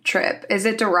guilt trip? Is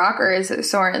it Duroc or is it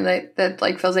Soren that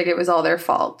like feels like it was all their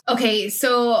fault? Okay,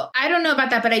 so I don't know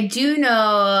about that, but I do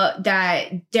know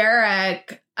that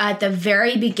Derek at the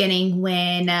very beginning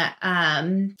when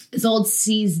Isolde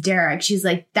sees Derek, she's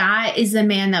like, that is the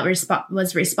man that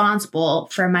was responsible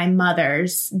for my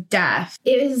mother's death.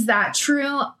 Is that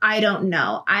true? I don't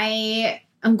know.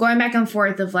 I'm going back and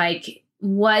forth of like,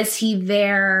 was he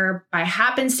there by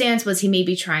happenstance? Was he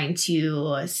maybe trying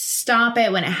to stop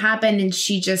it when it happened? And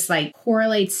she just like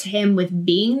correlates him with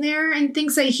being there and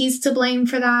thinks that he's to blame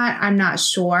for that. I'm not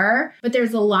sure. But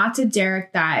there's a lot to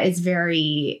Derek that is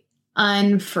very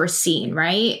unforeseen,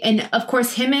 right? And of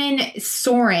course, him and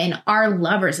Soren are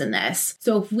lovers in this.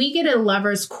 So if we get a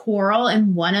lover's quarrel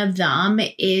and one of them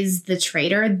is the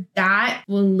traitor, that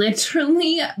will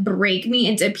literally break me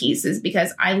into pieces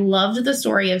because I loved the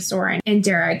story of Soren and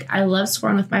Derek. I love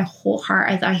Soren with my whole heart.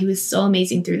 I thought he was so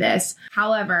amazing through this.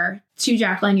 However, to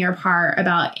Jacqueline, your part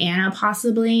about Anna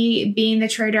possibly being the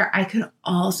traitor, I could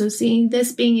also see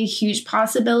this being a huge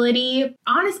possibility.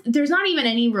 Honestly, there's not even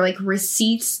any like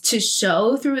receipts to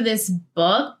show through this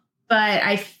book, but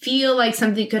I feel like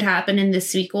something could happen in the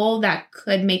sequel that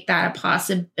could make that a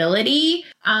possibility.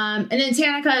 And then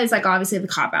Tanaka is like obviously the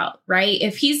cop out, right?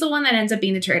 If he's the one that ends up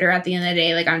being the traitor at the end of the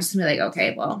day, like I'm just gonna be like,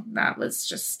 okay, well, that was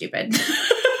just stupid.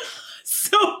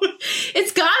 So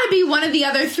it's got to be one of the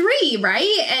other three,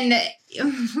 right? And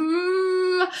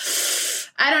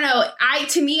I don't know.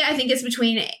 To me, I think it's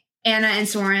between Anna and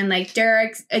Soren. Like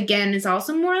Derek, again, is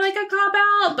also more like a cop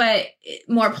out, but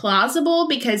more plausible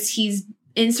because he's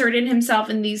inserted himself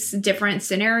in these different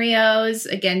scenarios.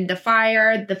 Again, the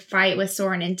fight with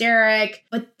Soren and Derek.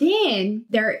 But then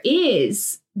there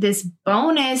is this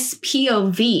bonus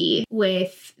POV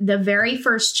with the very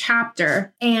first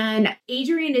chapter, and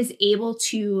Adrian is able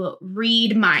to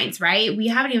read minds, right? We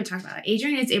haven't even talked about it.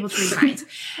 Adrian is able to read minds.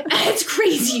 It's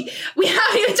crazy. We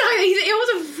haven't even talked about it. He's able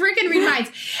to freaking read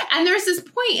minds. And there's this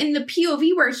point in the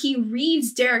POV where he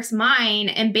reads Derek's mind,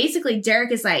 and basically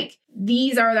Derek is like,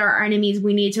 these are our enemies.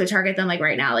 We need to target them like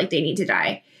right now. Like they need to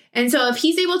die. And so if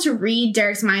he's able to read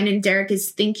Derek's mind and Derek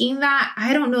is thinking that,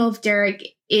 I don't know if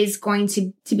Derek is going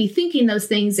to be thinking those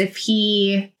things if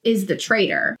he is the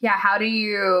traitor. Yeah, how do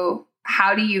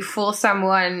you fool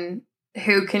someone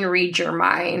who can read your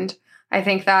mind? I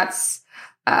think that's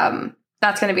going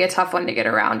to be a tough one to get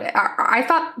around. I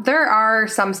thought there are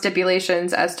some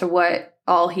stipulations as to what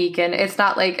all he can. It's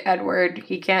not like Edward,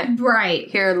 he can't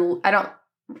hear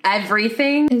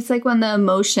everything. It's like when the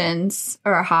emotions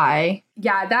are high.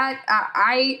 Yeah, that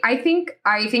I think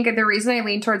the reason I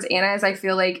lean towards Anna is I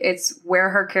feel like it's where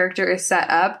her character is set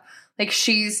up. Like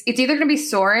it's either going to be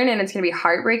Soren and it's going to be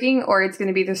heartbreaking, or it's going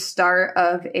to be the start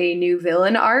of a new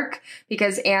villain arc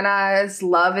because Anna's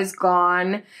love is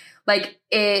gone. Like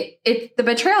the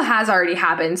betrayal has already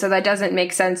happened. So that doesn't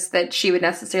make sense that she would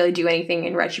necessarily do anything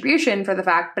in retribution for the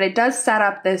fact, but it does set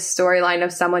up this storyline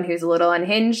of someone who's a little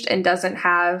unhinged and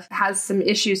has some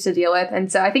issues to deal with.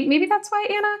 And so I think maybe that's why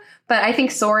Anna, but I think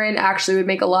Soren actually would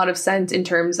make a lot of sense in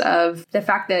terms of the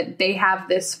fact that they have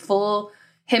this full,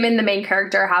 him and the main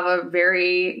character have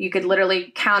you could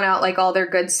literally count out like all their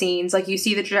good scenes. Like you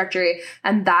see the trajectory,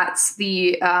 and that's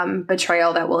the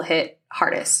betrayal that will hit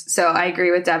hardest. So I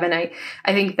agree with Devin. I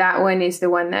think that one is the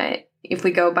one that if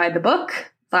we go by the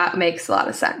book, that makes a lot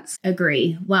of sense.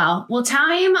 Agree. Well,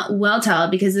 time will tell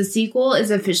because the sequel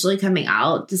is officially coming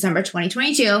out December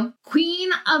 2022. Queen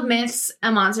of Myths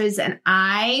and Monsters, and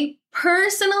I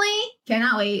personally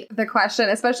cannot wait. The question,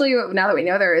 especially now that we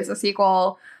know there is a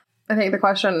sequel, I think the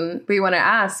question we want to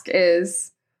ask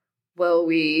is, will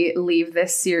we leave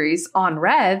this series on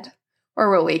red or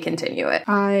will we continue it?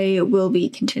 I will be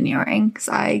continuing because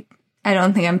I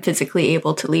don't think I'm physically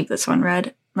able to leave this one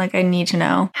red. Like, I need to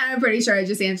know. And I'm pretty sure I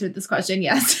just answered this question,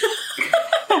 yes.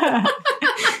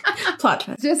 Plot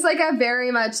twist. Just like a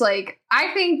very much like,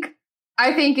 I think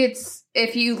it's,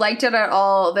 if you liked it at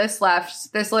all, this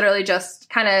literally just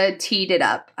kind of teed it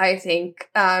up. I think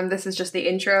this is just the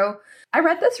intro. I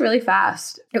read this really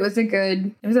fast. It was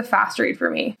a fast read for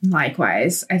me.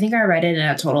 Likewise. I think I read it in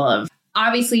a total of,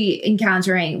 obviously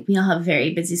encountering, we all have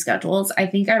very busy schedules. I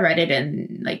think I read it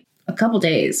in like a couple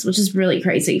days, which is really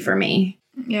crazy for me.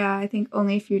 Yeah, I think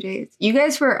only a few days.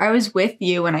 I was with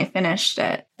you when I finished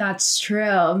it. That's true.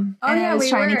 And I was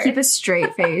trying to keep a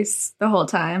straight face the whole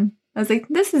time. I was like,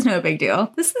 this is no big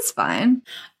deal. This is fine.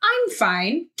 I'm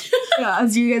fine. Yeah,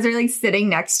 as you guys are like sitting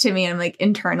next to me and I'm like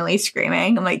internally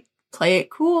screaming. I'm like, play it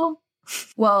cool.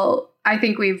 Well, I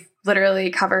think we've literally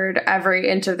covered every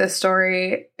inch of this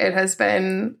story. It has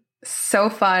been so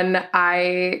fun.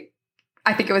 I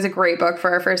think it was a great book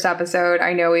for our first episode.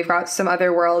 I know we've got some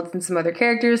other worlds and some other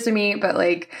characters to meet, but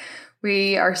like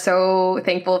we are so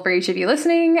thankful for each of you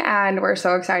listening, and we're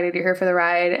so excited you're here for the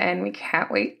ride, and we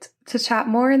can't wait to chat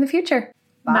more in the future.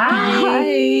 Bye.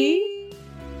 Bye.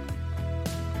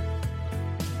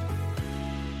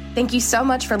 Thank you so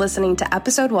much for listening to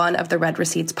episode 1 of the Red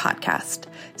Receipts podcast.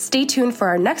 Stay tuned for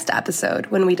our next episode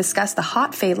when we discuss the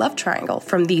hot Fae love triangle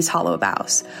from These Hollow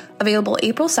Vows, available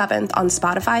April 7th on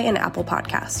Spotify and Apple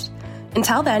Podcast.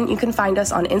 Until then, you can find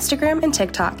us on Instagram and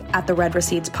TikTok at the Red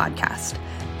Receipts podcast.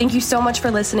 Thank you so much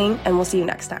for listening, and we'll see you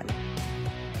next time.